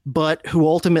 but who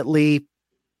ultimately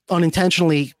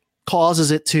unintentionally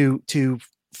causes it to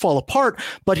fall apart,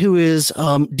 but who is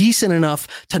decent enough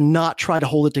to not try to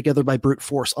hold it together by brute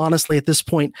force. Honestly, at this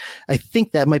point, I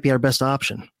think that might be our best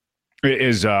option. It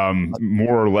is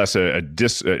more or less a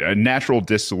natural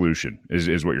dissolution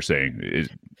is what you're saying,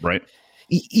 right?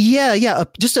 Yeah.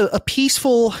 Just a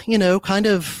peaceful, kind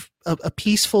of a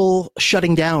peaceful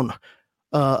shutting down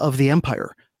of the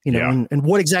empire, and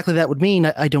what exactly that would mean,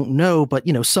 I don't know, but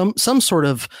some sort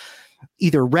of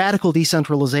either radical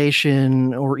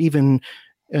decentralization or even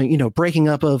breaking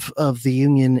up of the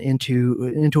Union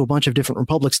into a bunch of different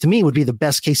republics, to me would be the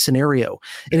best case scenario.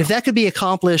 And if that could be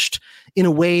accomplished in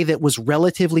a way that was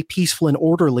relatively peaceful and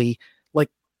orderly, like,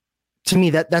 to me,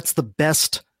 that's the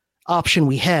best option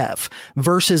we have,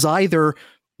 versus either,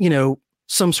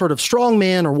 some sort of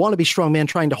strongman or wannabe strongman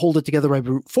trying to hold it together by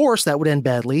brute force that would end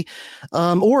badly,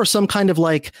 or some kind of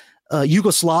like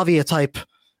Yugoslavia type,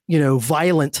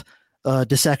 violent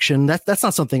dissection. That's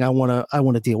not something I want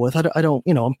to deal with. I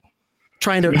don't,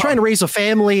 trying to raise a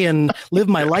family and live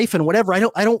my life and whatever. I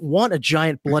don't want a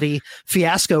giant bloody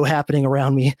fiasco happening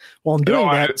around me while I'm doing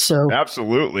that. So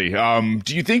absolutely.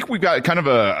 Do you think we've got kind of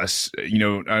I want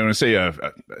to say a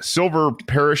silver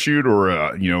parachute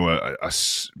or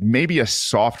maybe a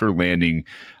softer landing?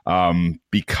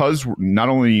 Because not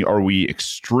only are we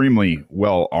extremely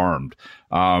well armed,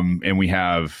 and we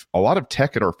have a lot of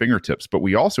tech at our fingertips, but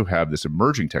we also have this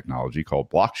emerging technology called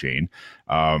blockchain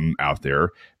out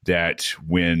there that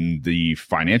when the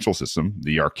financial system,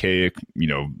 the archaic,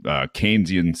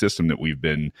 Keynesian system that we've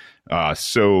been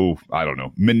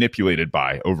manipulated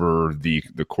by over the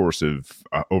course of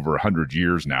over 100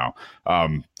 years now.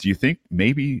 Do you think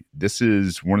maybe this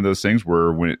is one of those things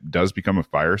where when it does become a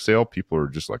fire sale, people are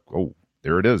just like, oh,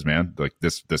 there it is, man. Like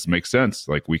this makes sense.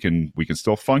 Like we can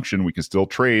still function. We can still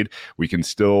trade. We can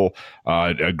still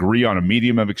agree on a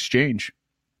medium of exchange.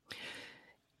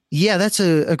 Yeah, that's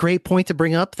a great point to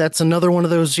bring up. That's another one of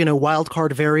those, wild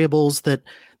card variables that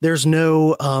there's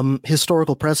no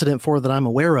historical precedent for that I'm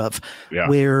aware of,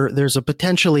 where there's a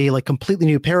potentially like completely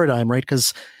new paradigm, right?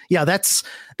 Because that's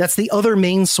the other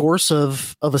main source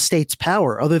of a state's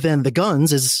power, other than the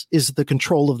guns, is the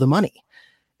control of the money.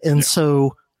 And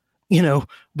so,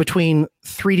 between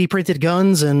 3D printed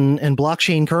guns and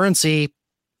blockchain currency,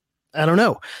 I don't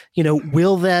know,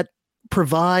 will that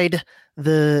provide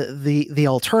the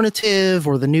alternative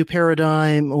or the new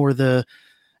paradigm or the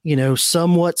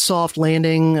somewhat soft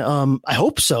landing? I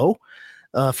hope so,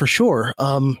 for sure.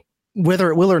 Whether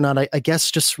it will or not, I guess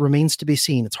just remains to be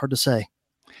seen. It's hard to say.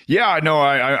 Yeah, no,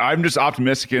 I'm just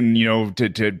optimistic, and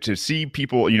to see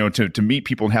people, to meet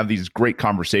people and have these great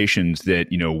conversations that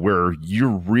where you're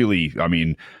really,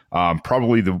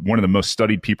 probably one of the most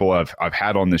studied people I've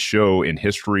had on this show in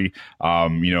history,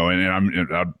 and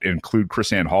I include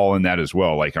KrisAnne Hall in that as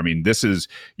well. Like, this is,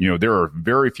 there are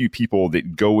very few people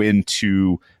that go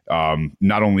into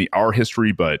not only our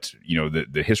history, but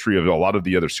the history of a lot of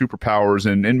the other superpowers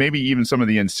and maybe even some of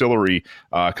the ancillary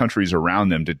countries around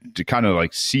them to kind of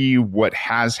like see what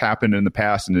has happened in the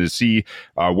past and to see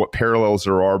what parallels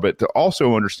there are, but to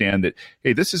also understand that,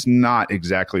 hey, this is not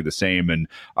exactly the same. And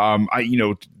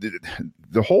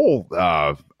the whole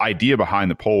idea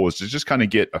behind the poll is to just kind of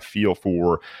get a feel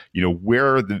for,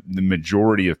 where the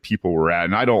majority of people were at.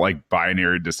 And I don't like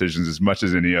binary decisions as much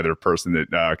as any other person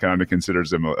that kind of considers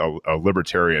them a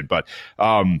libertarian. But,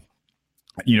 one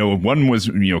was,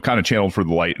 kind of channeled for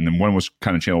the light, and then one was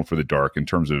kind of channeled for the dark in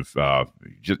terms of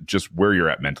just where you're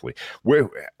at mentally. Where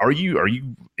are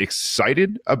you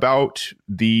excited about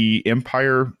the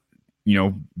empire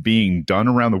being done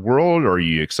around the world? Or are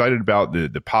you excited about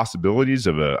the possibilities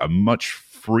of a much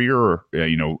freer,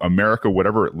 America,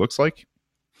 whatever it looks like?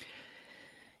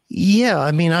 Yeah,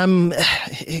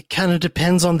 it kind of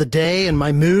depends on the day and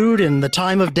my mood and the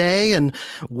time of day and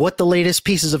what the latest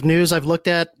pieces of news I've looked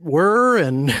at were,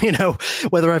 and,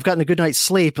 whether I've gotten a good night's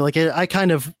sleep. Like, I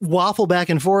kind of waffle back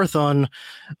and forth on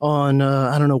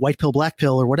I don't know, white pill, black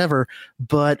pill or whatever.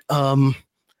 But,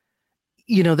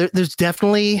 there's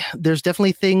definitely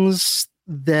things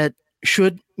that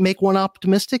should make one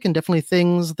optimistic, and definitely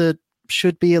things that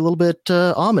should be a little bit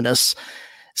ominous.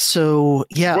 So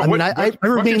yeah, I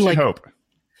remain like hope.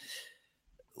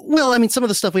 Well, some of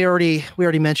the stuff we already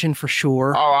mentioned for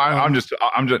sure. Oh, I'm just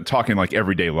talking like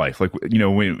everyday life. Like, do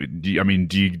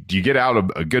you get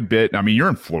out a good bit? You're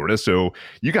in Florida, so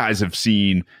you guys have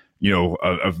seen,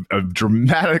 a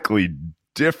dramatically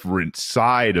different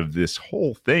side of this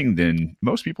whole thing than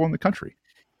most people in the country.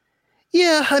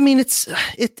 Yeah, I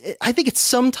think it's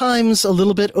sometimes a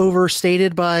little bit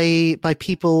overstated by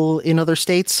people in other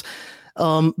states,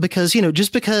 because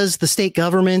just because the state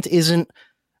government isn't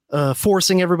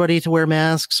forcing everybody to wear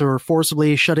masks or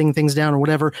forcibly shutting things down or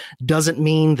whatever, doesn't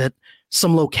mean that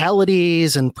some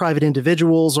localities and private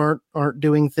individuals aren't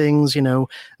doing things.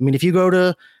 If you go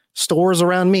to stores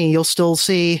around me, you'll still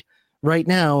see right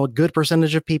now a good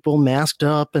percentage of people masked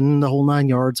up and the whole 9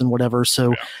 yards and whatever.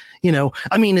 So,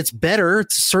 it's better.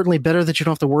 It's certainly better that you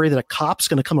don't have to worry that a cop's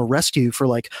going to come arrest you for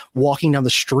like walking down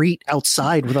the street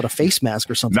outside without a face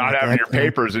mask or something. Not having your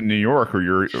papers in New York or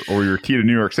your key to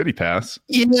New York City pass.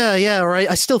 Yeah. Right.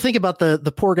 I still think about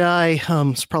the poor guy.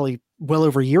 It's probably well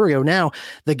over a year ago now.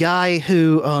 The guy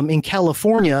who in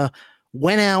California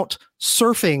went out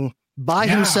surfing by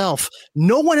himself.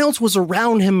 No one else was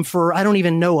around him for, I don't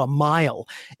even know, a mile.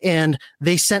 And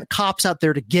they sent cops out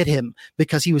there to get him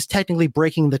because he was technically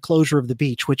breaking the closure of the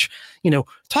beach, which,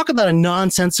 talk about a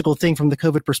nonsensical thing from the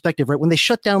COVID perspective, right? When they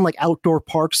shut down like outdoor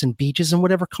parks and beaches and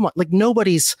whatever, come on, like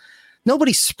nobody's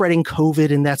nobody's spreading COVID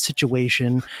in that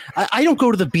situation. I don't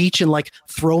go to the beach and like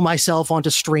throw myself onto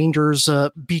strangers'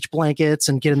 beach blankets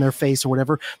and get in their face or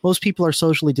whatever. Most people are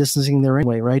socially distancing there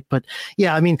anyway, right? But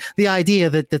yeah, I mean, the idea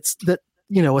that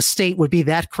a state would be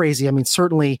that crazy. I mean,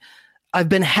 certainly I've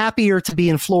been happier to be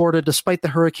in Florida despite the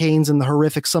hurricanes and the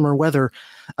horrific summer weather.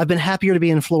 I've been happier to be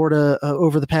in Florida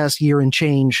over the past year and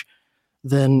change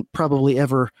than probably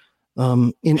ever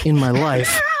in my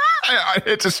life.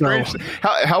 It's a strange. So,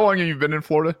 how long have you been in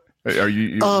Florida? Are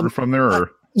you from there?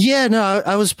 Or? Yeah, no,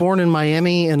 I was born in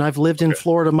Miami, and I've lived in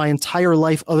Florida my entire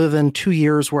life, other than 2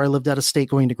 years where I lived out of state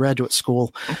going to graduate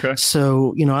school. Okay.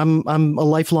 So, I'm a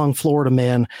lifelong Florida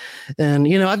man, and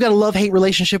I've got a love-hate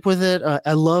relationship with it.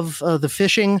 I love the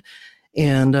fishing,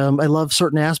 and I love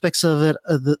certain aspects of it.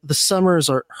 The summers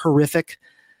are horrific.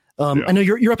 I know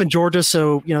you're up in Georgia,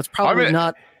 so it's probably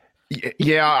not.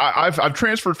 Yeah, I've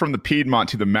transferred from the Piedmont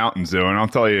to the mountains though, and I'll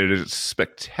tell you, it is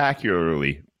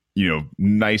spectacularly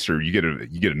nicer. You get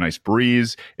a nice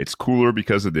breeze. It's cooler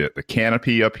because of the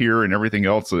canopy up here and everything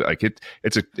else. Like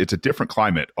it's a different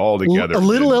climate altogether. A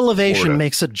little elevation Florida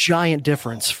makes a giant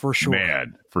difference for sure.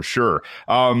 Man, for sure.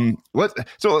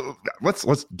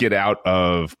 Let's get out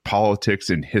of politics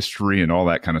and history and all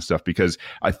that kind of stuff, because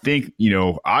I think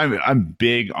I'm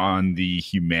big on the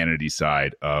humanity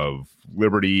side of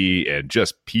liberty and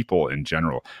just people in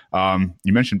general.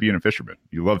 You mentioned being a fisherman.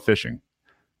 You love fishing.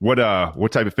 What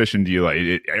type of fishing do you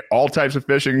like? All types of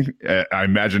fishing? I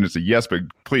imagine it's a yes, but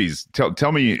please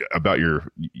tell me about your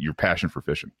passion for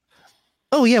fishing.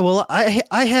 Oh yeah, well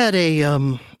I had a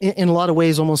in a lot of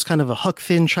ways almost kind of a Huck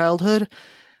Finn childhood.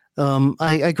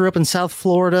 I grew up in South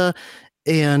Florida,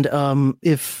 and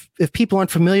if people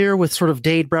aren't familiar with sort of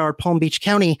Dade, Broward, Palm Beach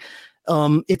County,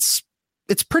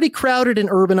 it's pretty crowded and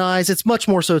urbanized. It's much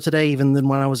more so today even than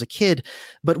when I was a kid.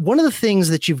 But one of the things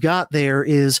that you've got there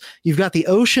is you've got the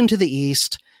ocean to the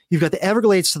east, you've got the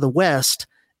Everglades to the west,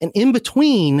 and in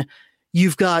between,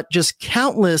 you've got just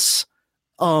countless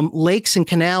lakes and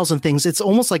canals and things. It's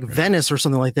almost like Venice or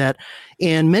something like that.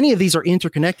 And many of these are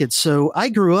interconnected. So I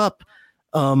grew up,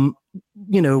 going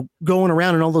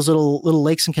around in all those little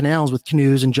lakes and canals with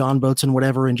canoes and john boats and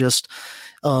whatever, and just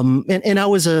and I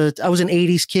was an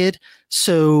 80s kid,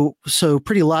 so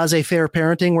pretty laissez-faire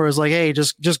parenting, where it was like, hey,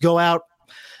 just go out.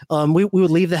 We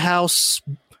would leave the house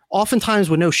oftentimes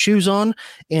with no shoes on,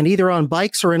 and either on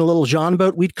bikes or in a little john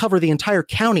boat. We'd cover the entire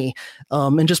county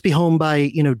and just be home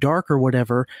by dark or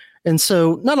whatever. And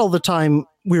so not all the time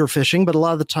we were fishing, but a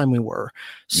lot of the time we were.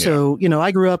 So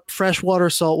I grew up freshwater,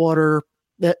 saltwater,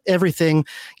 everything.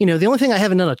 The only thing I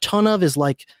haven't done a ton of is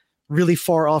like really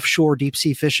far offshore deep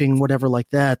sea fishing, whatever like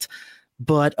that.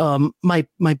 But my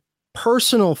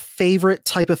personal favorite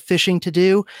type of fishing to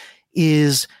do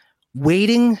is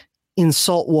wading in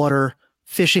saltwater,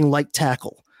 fishing light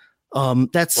tackle.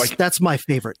 That's my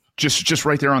favorite. Just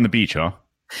right there on the beach, huh?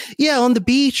 Yeah, on the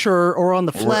beach or on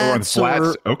the flats. Or on the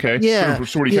flats. Okay. Yeah.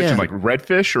 So what are you catching, like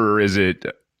redfish, or is it?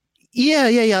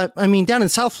 Yeah. I mean, down in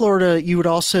South Florida, you would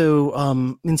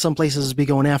also, in some places, be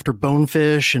going after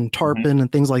bonefish and tarpon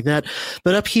and things like that.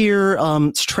 But up here,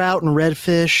 it's trout and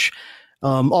redfish,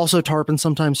 also tarpon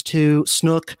sometimes too,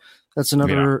 snook. That's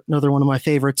another one of my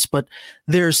favorites. But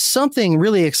there's something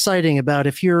really exciting about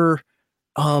if you're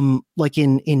like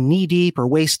in knee deep or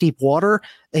waist deep water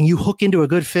and you hook into a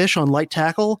good fish on light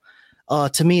tackle.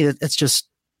 To me, it's just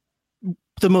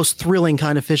the most thrilling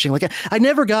kind of fishing. Like I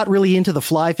never got really into the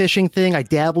fly fishing thing. I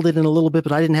dabbled in a little bit,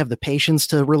 but I didn't have the patience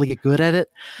to really get good at it.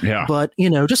 Yeah. But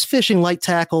just fishing light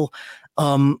tackle.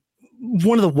 One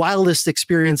of the wildest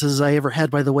experiences I ever had,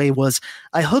 by the way, was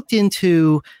I hooked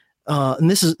into,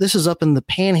 and this is up in the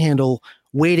Panhandle,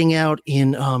 wading out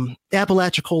in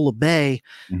Apalachicola Bay,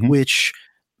 which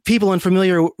people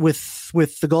unfamiliar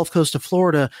with the Gulf Coast of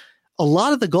Florida, a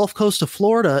lot of the Gulf Coast of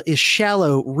Florida is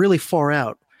shallow, really far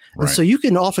out. And so you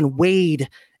can often wade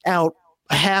out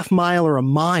a half mile or a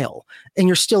mile, and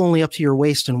you're still only up to your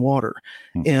waist in water.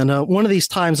 And one of these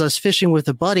times I was fishing with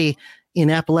a buddy in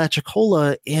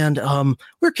Apalachicola, and we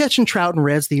were catching trout and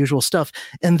reds, the usual stuff.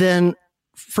 And then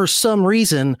for some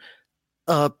reason,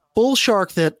 bull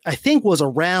shark that I think was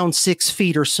around 6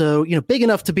 feet or so, big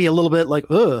enough to be a little bit like,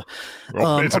 ugh.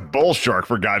 Well, it's a bull shark,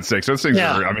 for God's sakes. Those things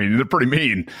are, they're pretty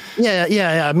mean.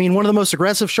 Yeah. I mean, one of the most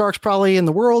aggressive sharks probably in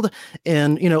the world,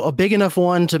 and, a big enough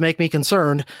one to make me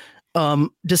concerned,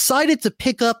 decided to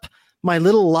pick up my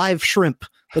little live shrimp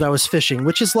that I was fishing,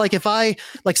 which is like if I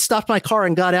stopped my car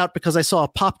and got out because I saw a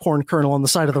popcorn kernel on the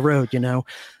side of the road,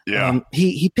 Yeah.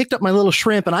 He picked up my little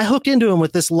shrimp, and I hooked into him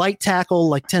with this light tackle,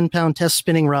 like 10-pound test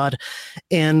spinning rod.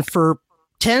 And for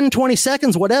 10, 20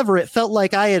 seconds, whatever, it felt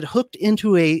like I had hooked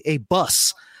into a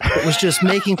bus. that was just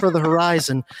making for the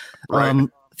horizon. Right.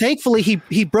 Thankfully,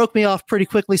 he broke me off pretty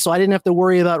quickly, so I didn't have to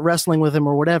worry about wrestling with him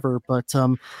or whatever. But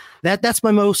that's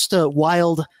my most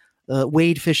wild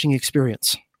wade fishing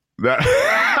experience. That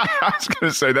I was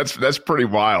going to say that's pretty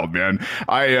wild, man.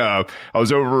 I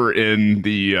was over in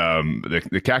the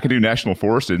Kakadu National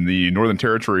Forest in the Northern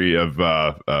Territory of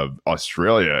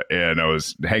Australia, and I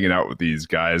was hanging out with these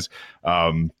guys.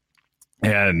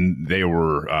 And they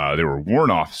were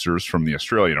warrant officers from the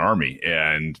Australian Army.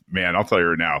 And man, I'll tell you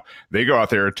right now, they go out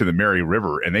there to the Mary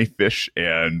River and they fish.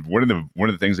 And one of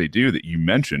the things they do that you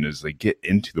mentioned is they get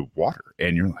into the water,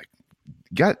 and you're like,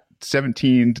 you got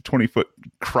 17 to 20 foot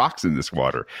crocs in this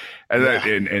water.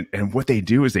 And, and what they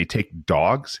do is they take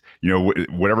dogs,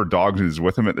 whatever dogs is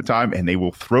with them at the time, and they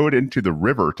will throw it into the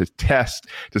river to test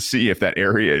to see if that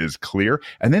area is clear.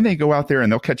 And then they go out there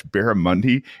and they'll catch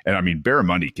barramundi. And I mean,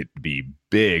 barramundi could be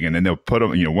big, and then they'll put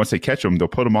them, once they catch them, they'll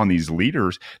put them on these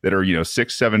leaders that are,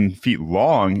 6-7 feet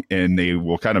long, and they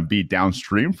will kind of be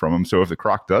downstream from them. So if the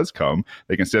croc does come,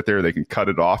 they can sit there, they can cut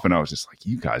it off. And I was just like,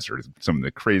 you guys are some of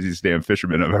the craziest damn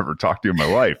fishermen I've ever talked to in my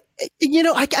life.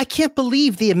 I can't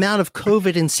believe the amount of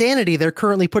COVID insanity they're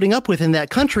currently putting up with in that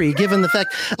country, given the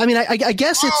fact, I mean, I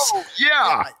guess it's,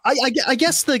 I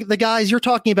guess the guys you're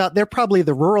talking about, they're probably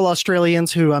the rural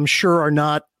Australians who I'm sure are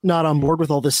not on board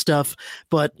with all this stuff.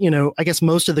 But, I guess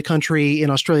most of the country in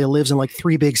Australia lives in like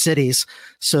 3 big cities.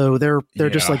 So they're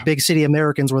just like big city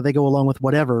Americans where they go along with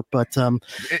whatever. But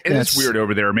it's weird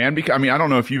over there, man. Because, I mean, I don't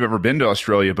know if you've ever been to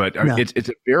Australia, but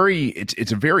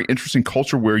it's a very interesting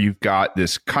culture where you've got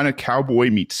this kind of cowboy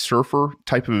meets surfer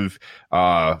type of,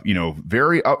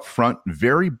 very upfront,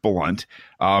 very blunt,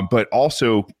 but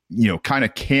also, kind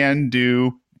of can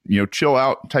do, chill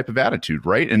out type of attitude,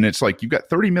 right? And it's like you've got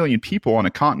 30 million people on a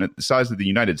continent the size of the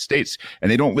United States, and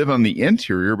they don't live on the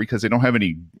interior because they don't have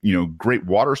any, great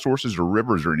water sources or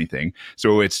rivers or anything.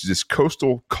 So it's this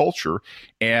coastal culture,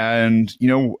 and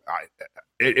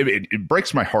it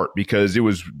breaks my heart because it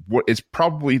was it's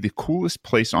probably the coolest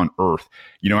place on earth,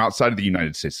 outside of the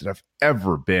United States that I've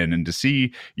ever been. And to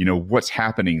see, what's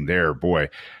happening there, boy,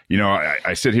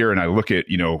 I sit here and I look at,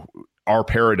 our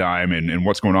paradigm and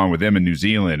what's going on with them in New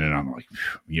Zealand. And I'm like,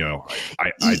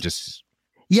 I just.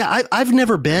 Yeah, I've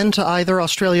never been to either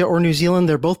Australia or New Zealand.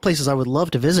 They're both places I would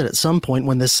love to visit at some point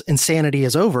when this insanity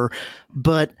is over.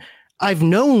 But I've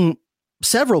known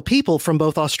several people from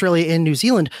both Australia and New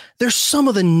Zealand. They're some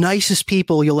of the nicest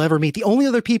people you'll ever meet. The only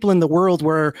other people in the world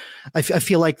where I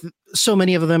feel like so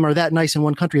many of them are that nice in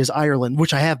one country is Ireland,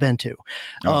 which I have been to.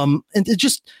 And they're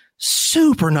just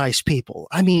super nice people.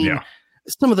 I mean,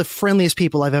 some of the friendliest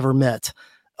people I've ever met.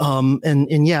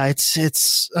 And yeah,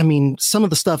 it's, I mean, some of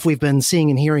the stuff we've been seeing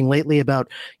and hearing lately about,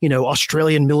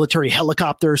 Australian military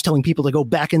helicopters telling people to go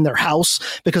back in their house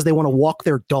because they want to walk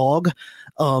their dog.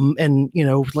 And,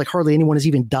 like hardly anyone has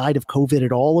even died of COVID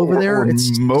at all over there.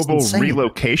 It's mobile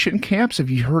relocation camps.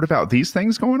 Have you heard about these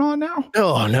things going on now?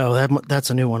 Oh, no, that's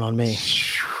a new one on me.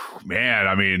 Man,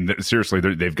 I mean, seriously,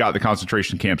 they've got the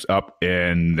concentration camps up,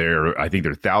 and I think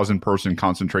they're 1,000-person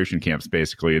concentration camps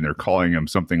basically, and they're calling them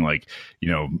something like,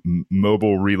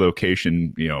 mobile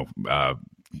relocation,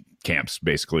 camps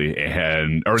basically,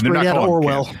 or they're not calling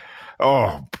Orwell. Camps.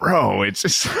 Oh, bro, it's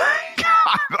just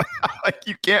like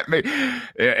you can't make.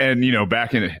 And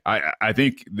back in, I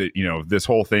think that this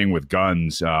whole thing with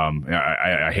guns.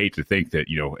 I hate to think that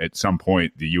at some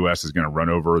point the U.S. is going to run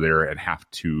over there and have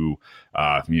to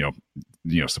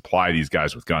supply these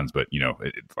guys with guns. But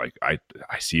it's like I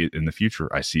see it in the future.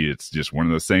 I see it's just one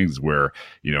of those things where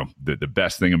the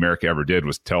best thing America ever did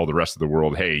was tell the rest of the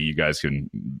world, hey, you guys can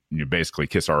basically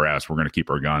kiss our ass. We're going to keep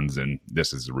our guns, and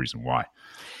this is the reason why.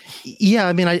 Yeah,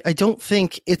 I mean, I don't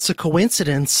think it's a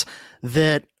coincidence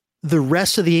that the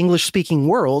rest of the English-speaking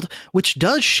world, which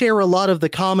does share a lot of the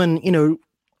common,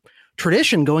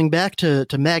 tradition going back to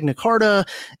Magna Carta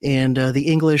and the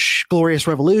English Glorious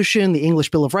Revolution, the English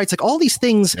Bill of Rights, like all these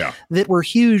things that were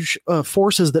huge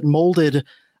forces that molded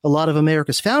a lot of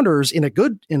America's founders in a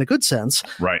good sense.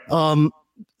 Right.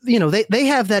 They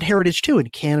have that heritage too in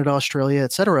Canada, Australia,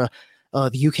 et cetera,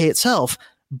 the UK itself.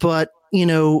 But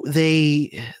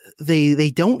they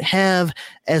don't have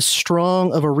as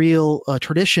strong of a real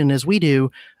tradition as we do,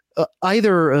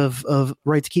 either of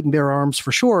right to keep and bear arms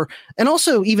for sure, and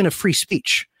also even of free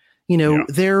speech.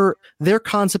 Their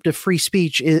concept of free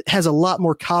speech has a lot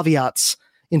more caveats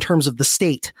in terms of the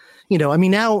state. I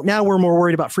mean, now we're more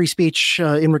worried about free speech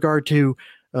in regard to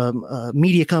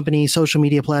media companies, social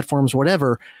media platforms,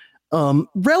 whatever.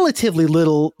 Relatively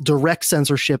little direct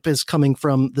censorship is coming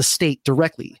from the state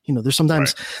directly. There's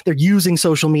sometimes they're using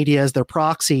social media as their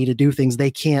proxy to do things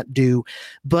they can't do.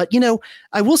 But,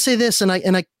 I will say this, and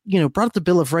I brought up the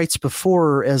Bill of Rights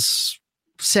before as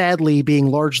sadly being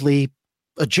largely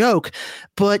a joke,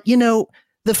 but,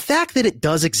 the fact that it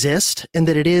does exist and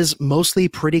that it is mostly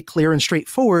pretty clear and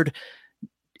straightforward,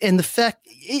 and the fact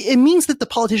it means that the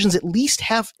politicians at least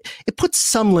it puts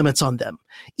some limits on them,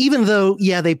 even though,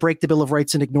 they break the Bill of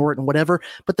Rights and ignore it and whatever.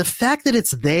 But the fact that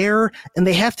it's there and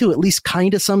they have to at least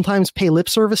kind of sometimes pay lip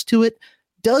service to it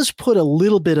does put a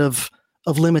little bit of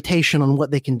limitation on what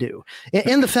they can do.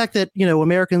 And the fact that,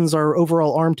 Americans are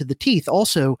overall armed to the teeth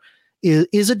also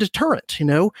is a deterrent.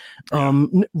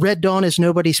 Red Dawn is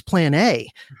nobody's plan A,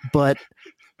 but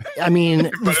I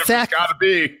mean,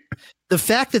 the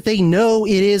fact that they know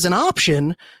it is an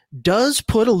option does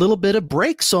put a little bit of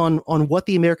brakes on what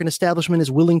the American establishment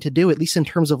is willing to do, at least in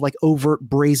terms of like overt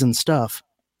brazen stuff.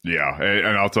 Yeah,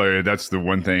 and I'll tell you, that's the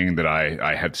one thing that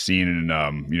I have seen,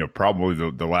 and probably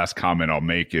the last comment I'll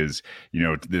make is,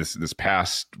 this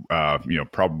past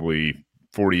probably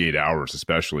 48 hours,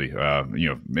 especially,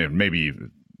 maybe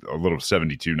a little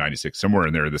 72, 96, somewhere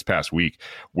in there this past week,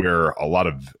 where a lot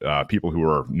of people who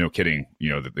are, no kidding,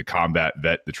 the combat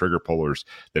vet, the trigger pullers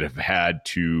that have had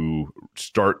to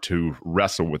start to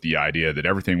wrestle with the idea that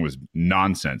everything was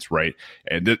nonsense, right?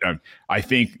 And I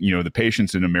think, the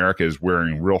patience in America is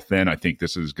wearing real thin. I think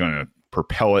this is going to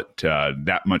propel it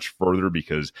that much further,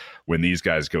 because when these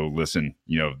guys go, listen,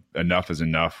 enough is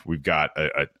enough. We've got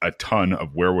a ton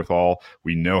of wherewithal.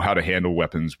 We know how to handle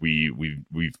weapons.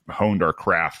 We've honed our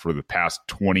craft for the past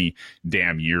 20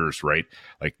 damn years, right?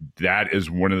 Like, that is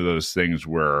one of those things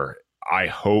where I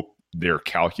hope they're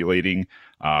calculating,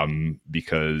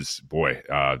 because boy,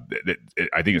 I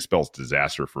think it spells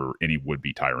disaster for any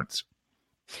would-be tyrants.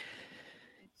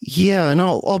 Yeah, and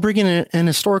I'll bring in an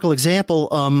historical example.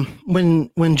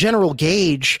 When General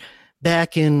Gage,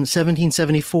 back in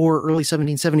 1774, early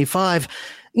 1775,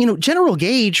 General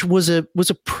Gage was a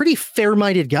pretty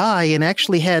fair-minded guy and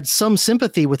actually had some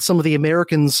sympathy with some of the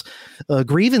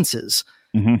grievances.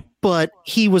 Mm-hmm. But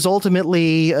he was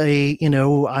ultimately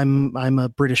I'm a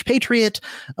British patriot,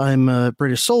 I'm a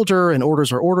British soldier, and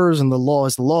orders are orders, and the law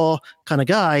is the law kind of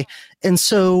guy. And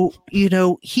so,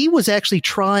 he was actually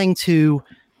trying to,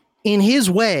 in his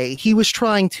way, he was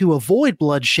trying to avoid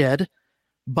bloodshed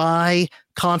by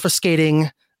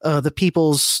confiscating the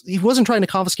people's. He wasn't trying to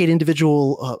confiscate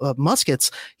individual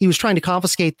muskets. He was trying to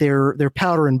confiscate their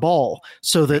powder and ball,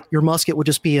 so that your musket would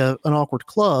just be an awkward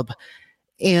club.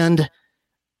 And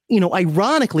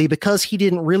ironically, because he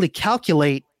didn't really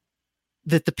calculate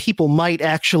that the people might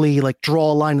actually like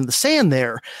draw a line in the sand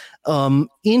there,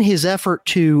 in his effort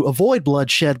to avoid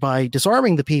bloodshed by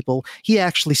disarming the people, he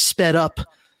actually sped up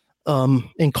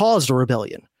and caused a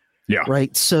rebellion. Yeah.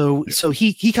 Right. So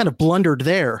he kind of blundered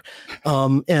there.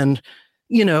 And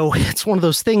it's one of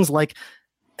those things like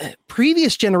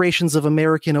previous generations of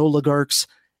American oligarchs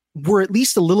were at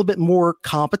least a little bit more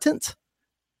competent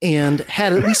and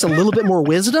had at least a little bit more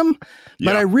wisdom.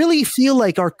 But I really feel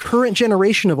like our current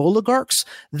generation of oligarchs,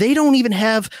 they don't even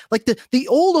have like the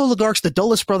old oligarchs, the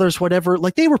Dulles brothers, whatever,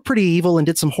 like they were pretty evil and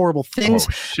did some horrible things,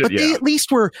 but they at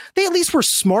least were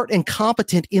smart and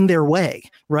competent in their way.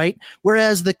 Right.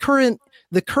 Whereas the current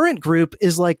group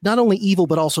is like not only evil,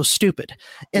 but also stupid.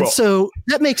 And so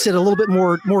that makes it a little bit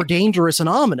more dangerous and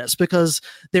ominous, because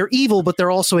they're evil, but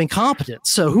they're also incompetent.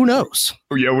 So who knows?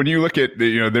 Yeah. When you look at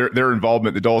their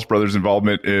involvement, the Dulles brothers'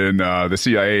 involvement in the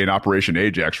CIA and Operation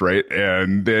Ajax, right?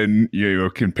 And then,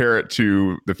 compare it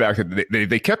to the fact that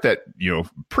they kept that,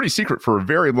 pretty secret for a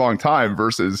very long time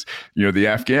versus, the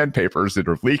Afghan papers that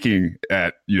are leaking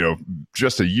at,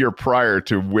 just a year prior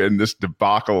to when this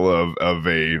debacle of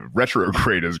a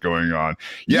retrograde is going on.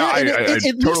 I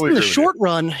totally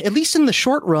agree. At least in the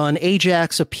short run,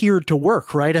 Ajax appeared to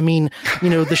work, right? I mean,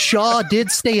 the Shah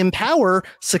did stay in power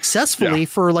successfully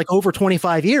for like over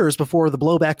 25 years before the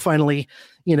blowback finally,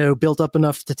 built up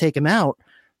enough to take him out.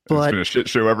 But it's been a shit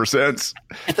show ever since.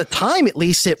 At the time, at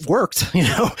least it worked,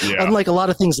 unlike a lot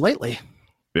of things lately.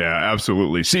 Yeah,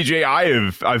 absolutely. CJ,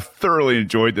 I've thoroughly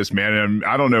enjoyed this, man. And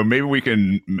I don't know, maybe we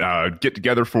can get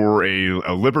together for a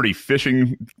Liberty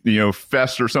fishing,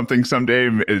 fest or something someday.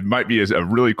 It might be a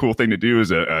really cool thing to do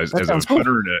as a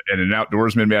hunter and an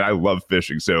outdoorsman, man. I love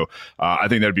fishing. So I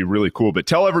think that'd be really cool. But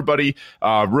tell everybody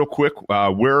real quick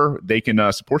where they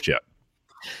can support you at.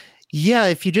 Yeah,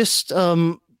 if you just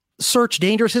search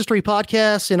Dangerous History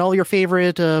Podcast in all your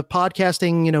favorite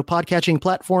podcasting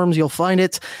platforms. You'll find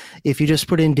it. If you just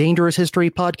put in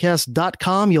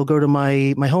dangeroushistorypodcast.com, you'll go to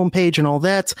my homepage and all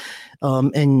that.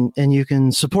 And you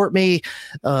can support me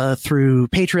through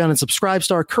Patreon and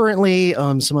Subscribestar currently.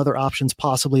 Some other options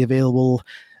possibly available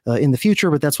in the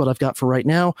future, but that's what I've got for right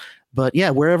now. But yeah,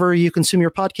 wherever you consume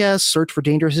your podcast, search for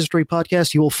Dangerous History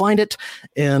Podcast. You will find it.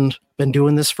 And been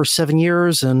doing this for 7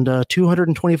 years and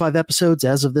 225 episodes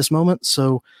as of this moment.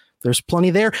 So there's plenty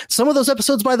there. Some of those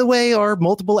episodes, by the way, are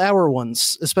multiple hour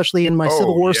ones, especially in my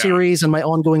Civil War series and my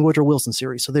ongoing Woodrow Wilson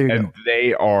series. So there you go.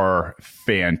 They are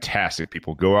fantastic.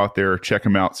 People go out there, check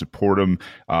them out, support them.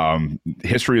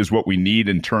 History is what we need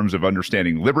in terms of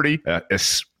understanding liberty,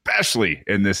 especially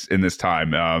in this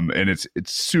time. And it's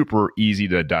super easy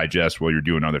to digest while you're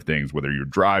doing other things, whether you're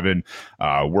driving,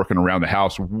 working around the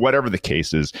house, whatever the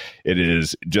case is. It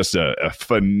is just a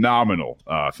phenomenal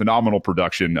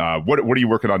production. What are you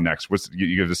working on next?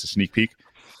 You give us a sneak peek?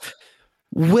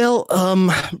 Well,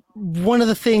 one of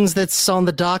the things that's on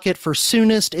the docket for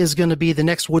soonest is going to be the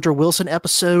next Woodrow Wilson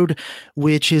episode,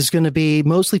 which is going to be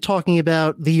mostly talking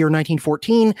about the year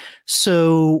 1914.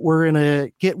 So we're going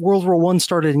to get World War I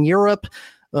started in Europe.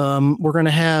 We're going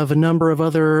to have a number of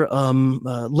other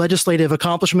legislative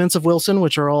accomplishments of Wilson,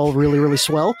 which are all really, really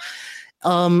swell.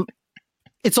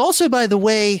 It's also, by the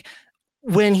way,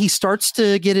 when he starts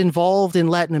to get involved in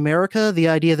Latin America, the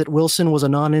idea that Wilson was a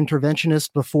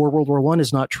non-interventionist before World War I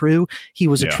is not true. He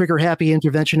was a trigger-happy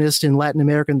interventionist in Latin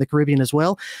America and the Caribbean as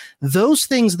well. Those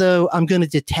things, though, I'm going to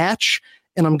detach,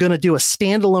 and I'm going to do a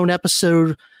standalone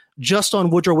episode just on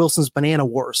Woodrow Wilson's Banana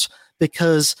Wars,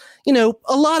 because, a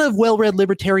lot of well-read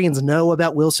libertarians know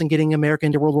about Wilson getting America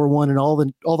into World War I and all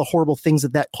the horrible things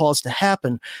that caused to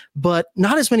happen, but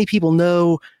not as many people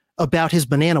know about his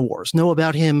Banana Wars, know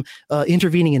about him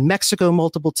intervening in Mexico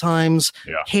multiple times,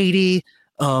 Haiti,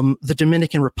 the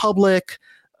Dominican Republic.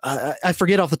 I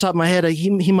forget off the top of my head.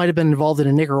 He might have been involved in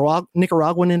a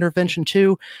Nicaraguan intervention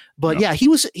too. But he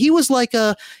was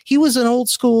an old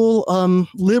school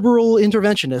liberal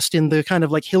interventionist in the kind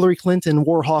of like Hillary Clinton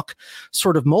war hawk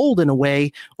sort of mold in a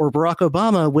way, or Barack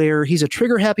Obama, where he's a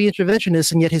trigger happy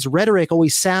interventionist and yet his rhetoric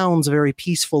always sounds very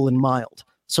peaceful and mild.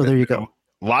 So there you go.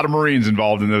 A lot of Marines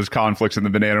involved in those conflicts in the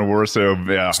Banana War. So,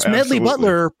 yeah. Smedley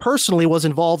Butler personally was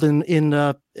involved in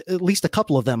at least a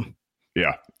couple of them.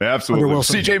 Yeah, absolutely.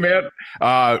 CJ, man,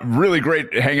 really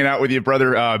great hanging out with you,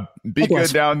 brother. Be good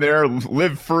down there,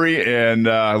 live free, and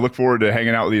look forward to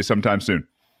hanging out with you sometime soon.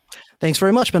 Thanks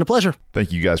very much. Been a pleasure.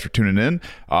 Thank you guys for tuning in.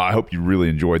 I hope you really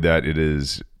enjoyed that.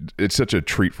 It's such a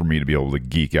treat for me to be able to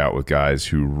geek out with guys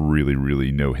who really,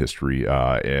 really know history.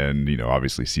 And,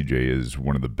 obviously CJ is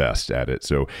one of the best at it.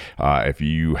 So if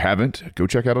you haven't, go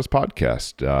check out his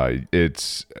podcast.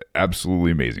 It's absolutely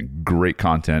amazing. Great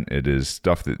content. It is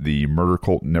stuff that the murder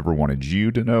cult never wanted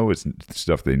you to know. It's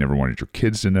stuff they never wanted your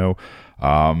kids to know.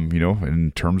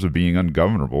 In terms of being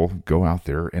ungovernable, go out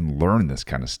there and learn this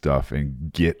kind of stuff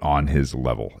and get on his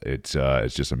level. It's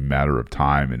just a matter of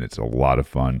time, and it's a lot of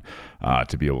fun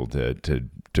to be able to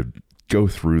go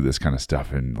through this kind of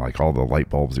stuff, and like all the light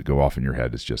bulbs that go off in your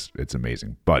head. It's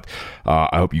amazing. But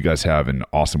I hope you guys have an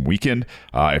awesome weekend.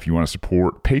 If you want to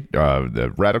support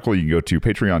the Radical, you can go to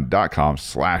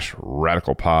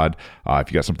patreon.com/radicalpod.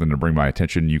 If you got something to bring my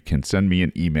attention, you can send me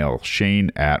an email,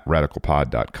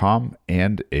 shane@radicalpod.com.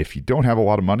 And if you don't have a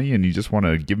lot of money and you just want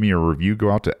to give me a review,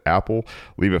 go out to Apple,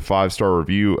 leave a 5-star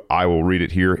review. I will read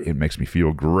it here. It makes me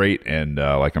feel great and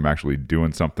like I'm actually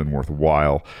doing something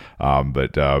worthwhile.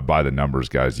 But by the numbers,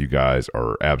 guys, you guys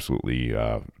are absolutely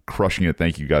crushing it.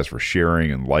 Thank you guys for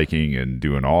sharing and liking and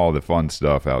doing all the fun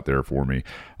stuff out there for me.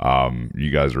 You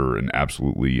guys are an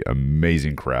absolutely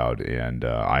amazing crowd, and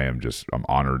I'm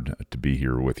honored to be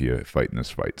here with you fighting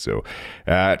this fight. So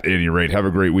at any rate, have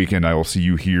a great weekend. I will see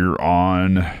you here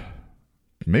on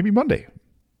maybe Monday.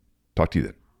 Talk to you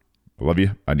then. I love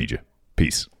you. I need you.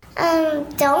 Peace.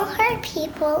 Don't hurt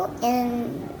people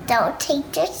and don't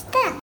take their stuff.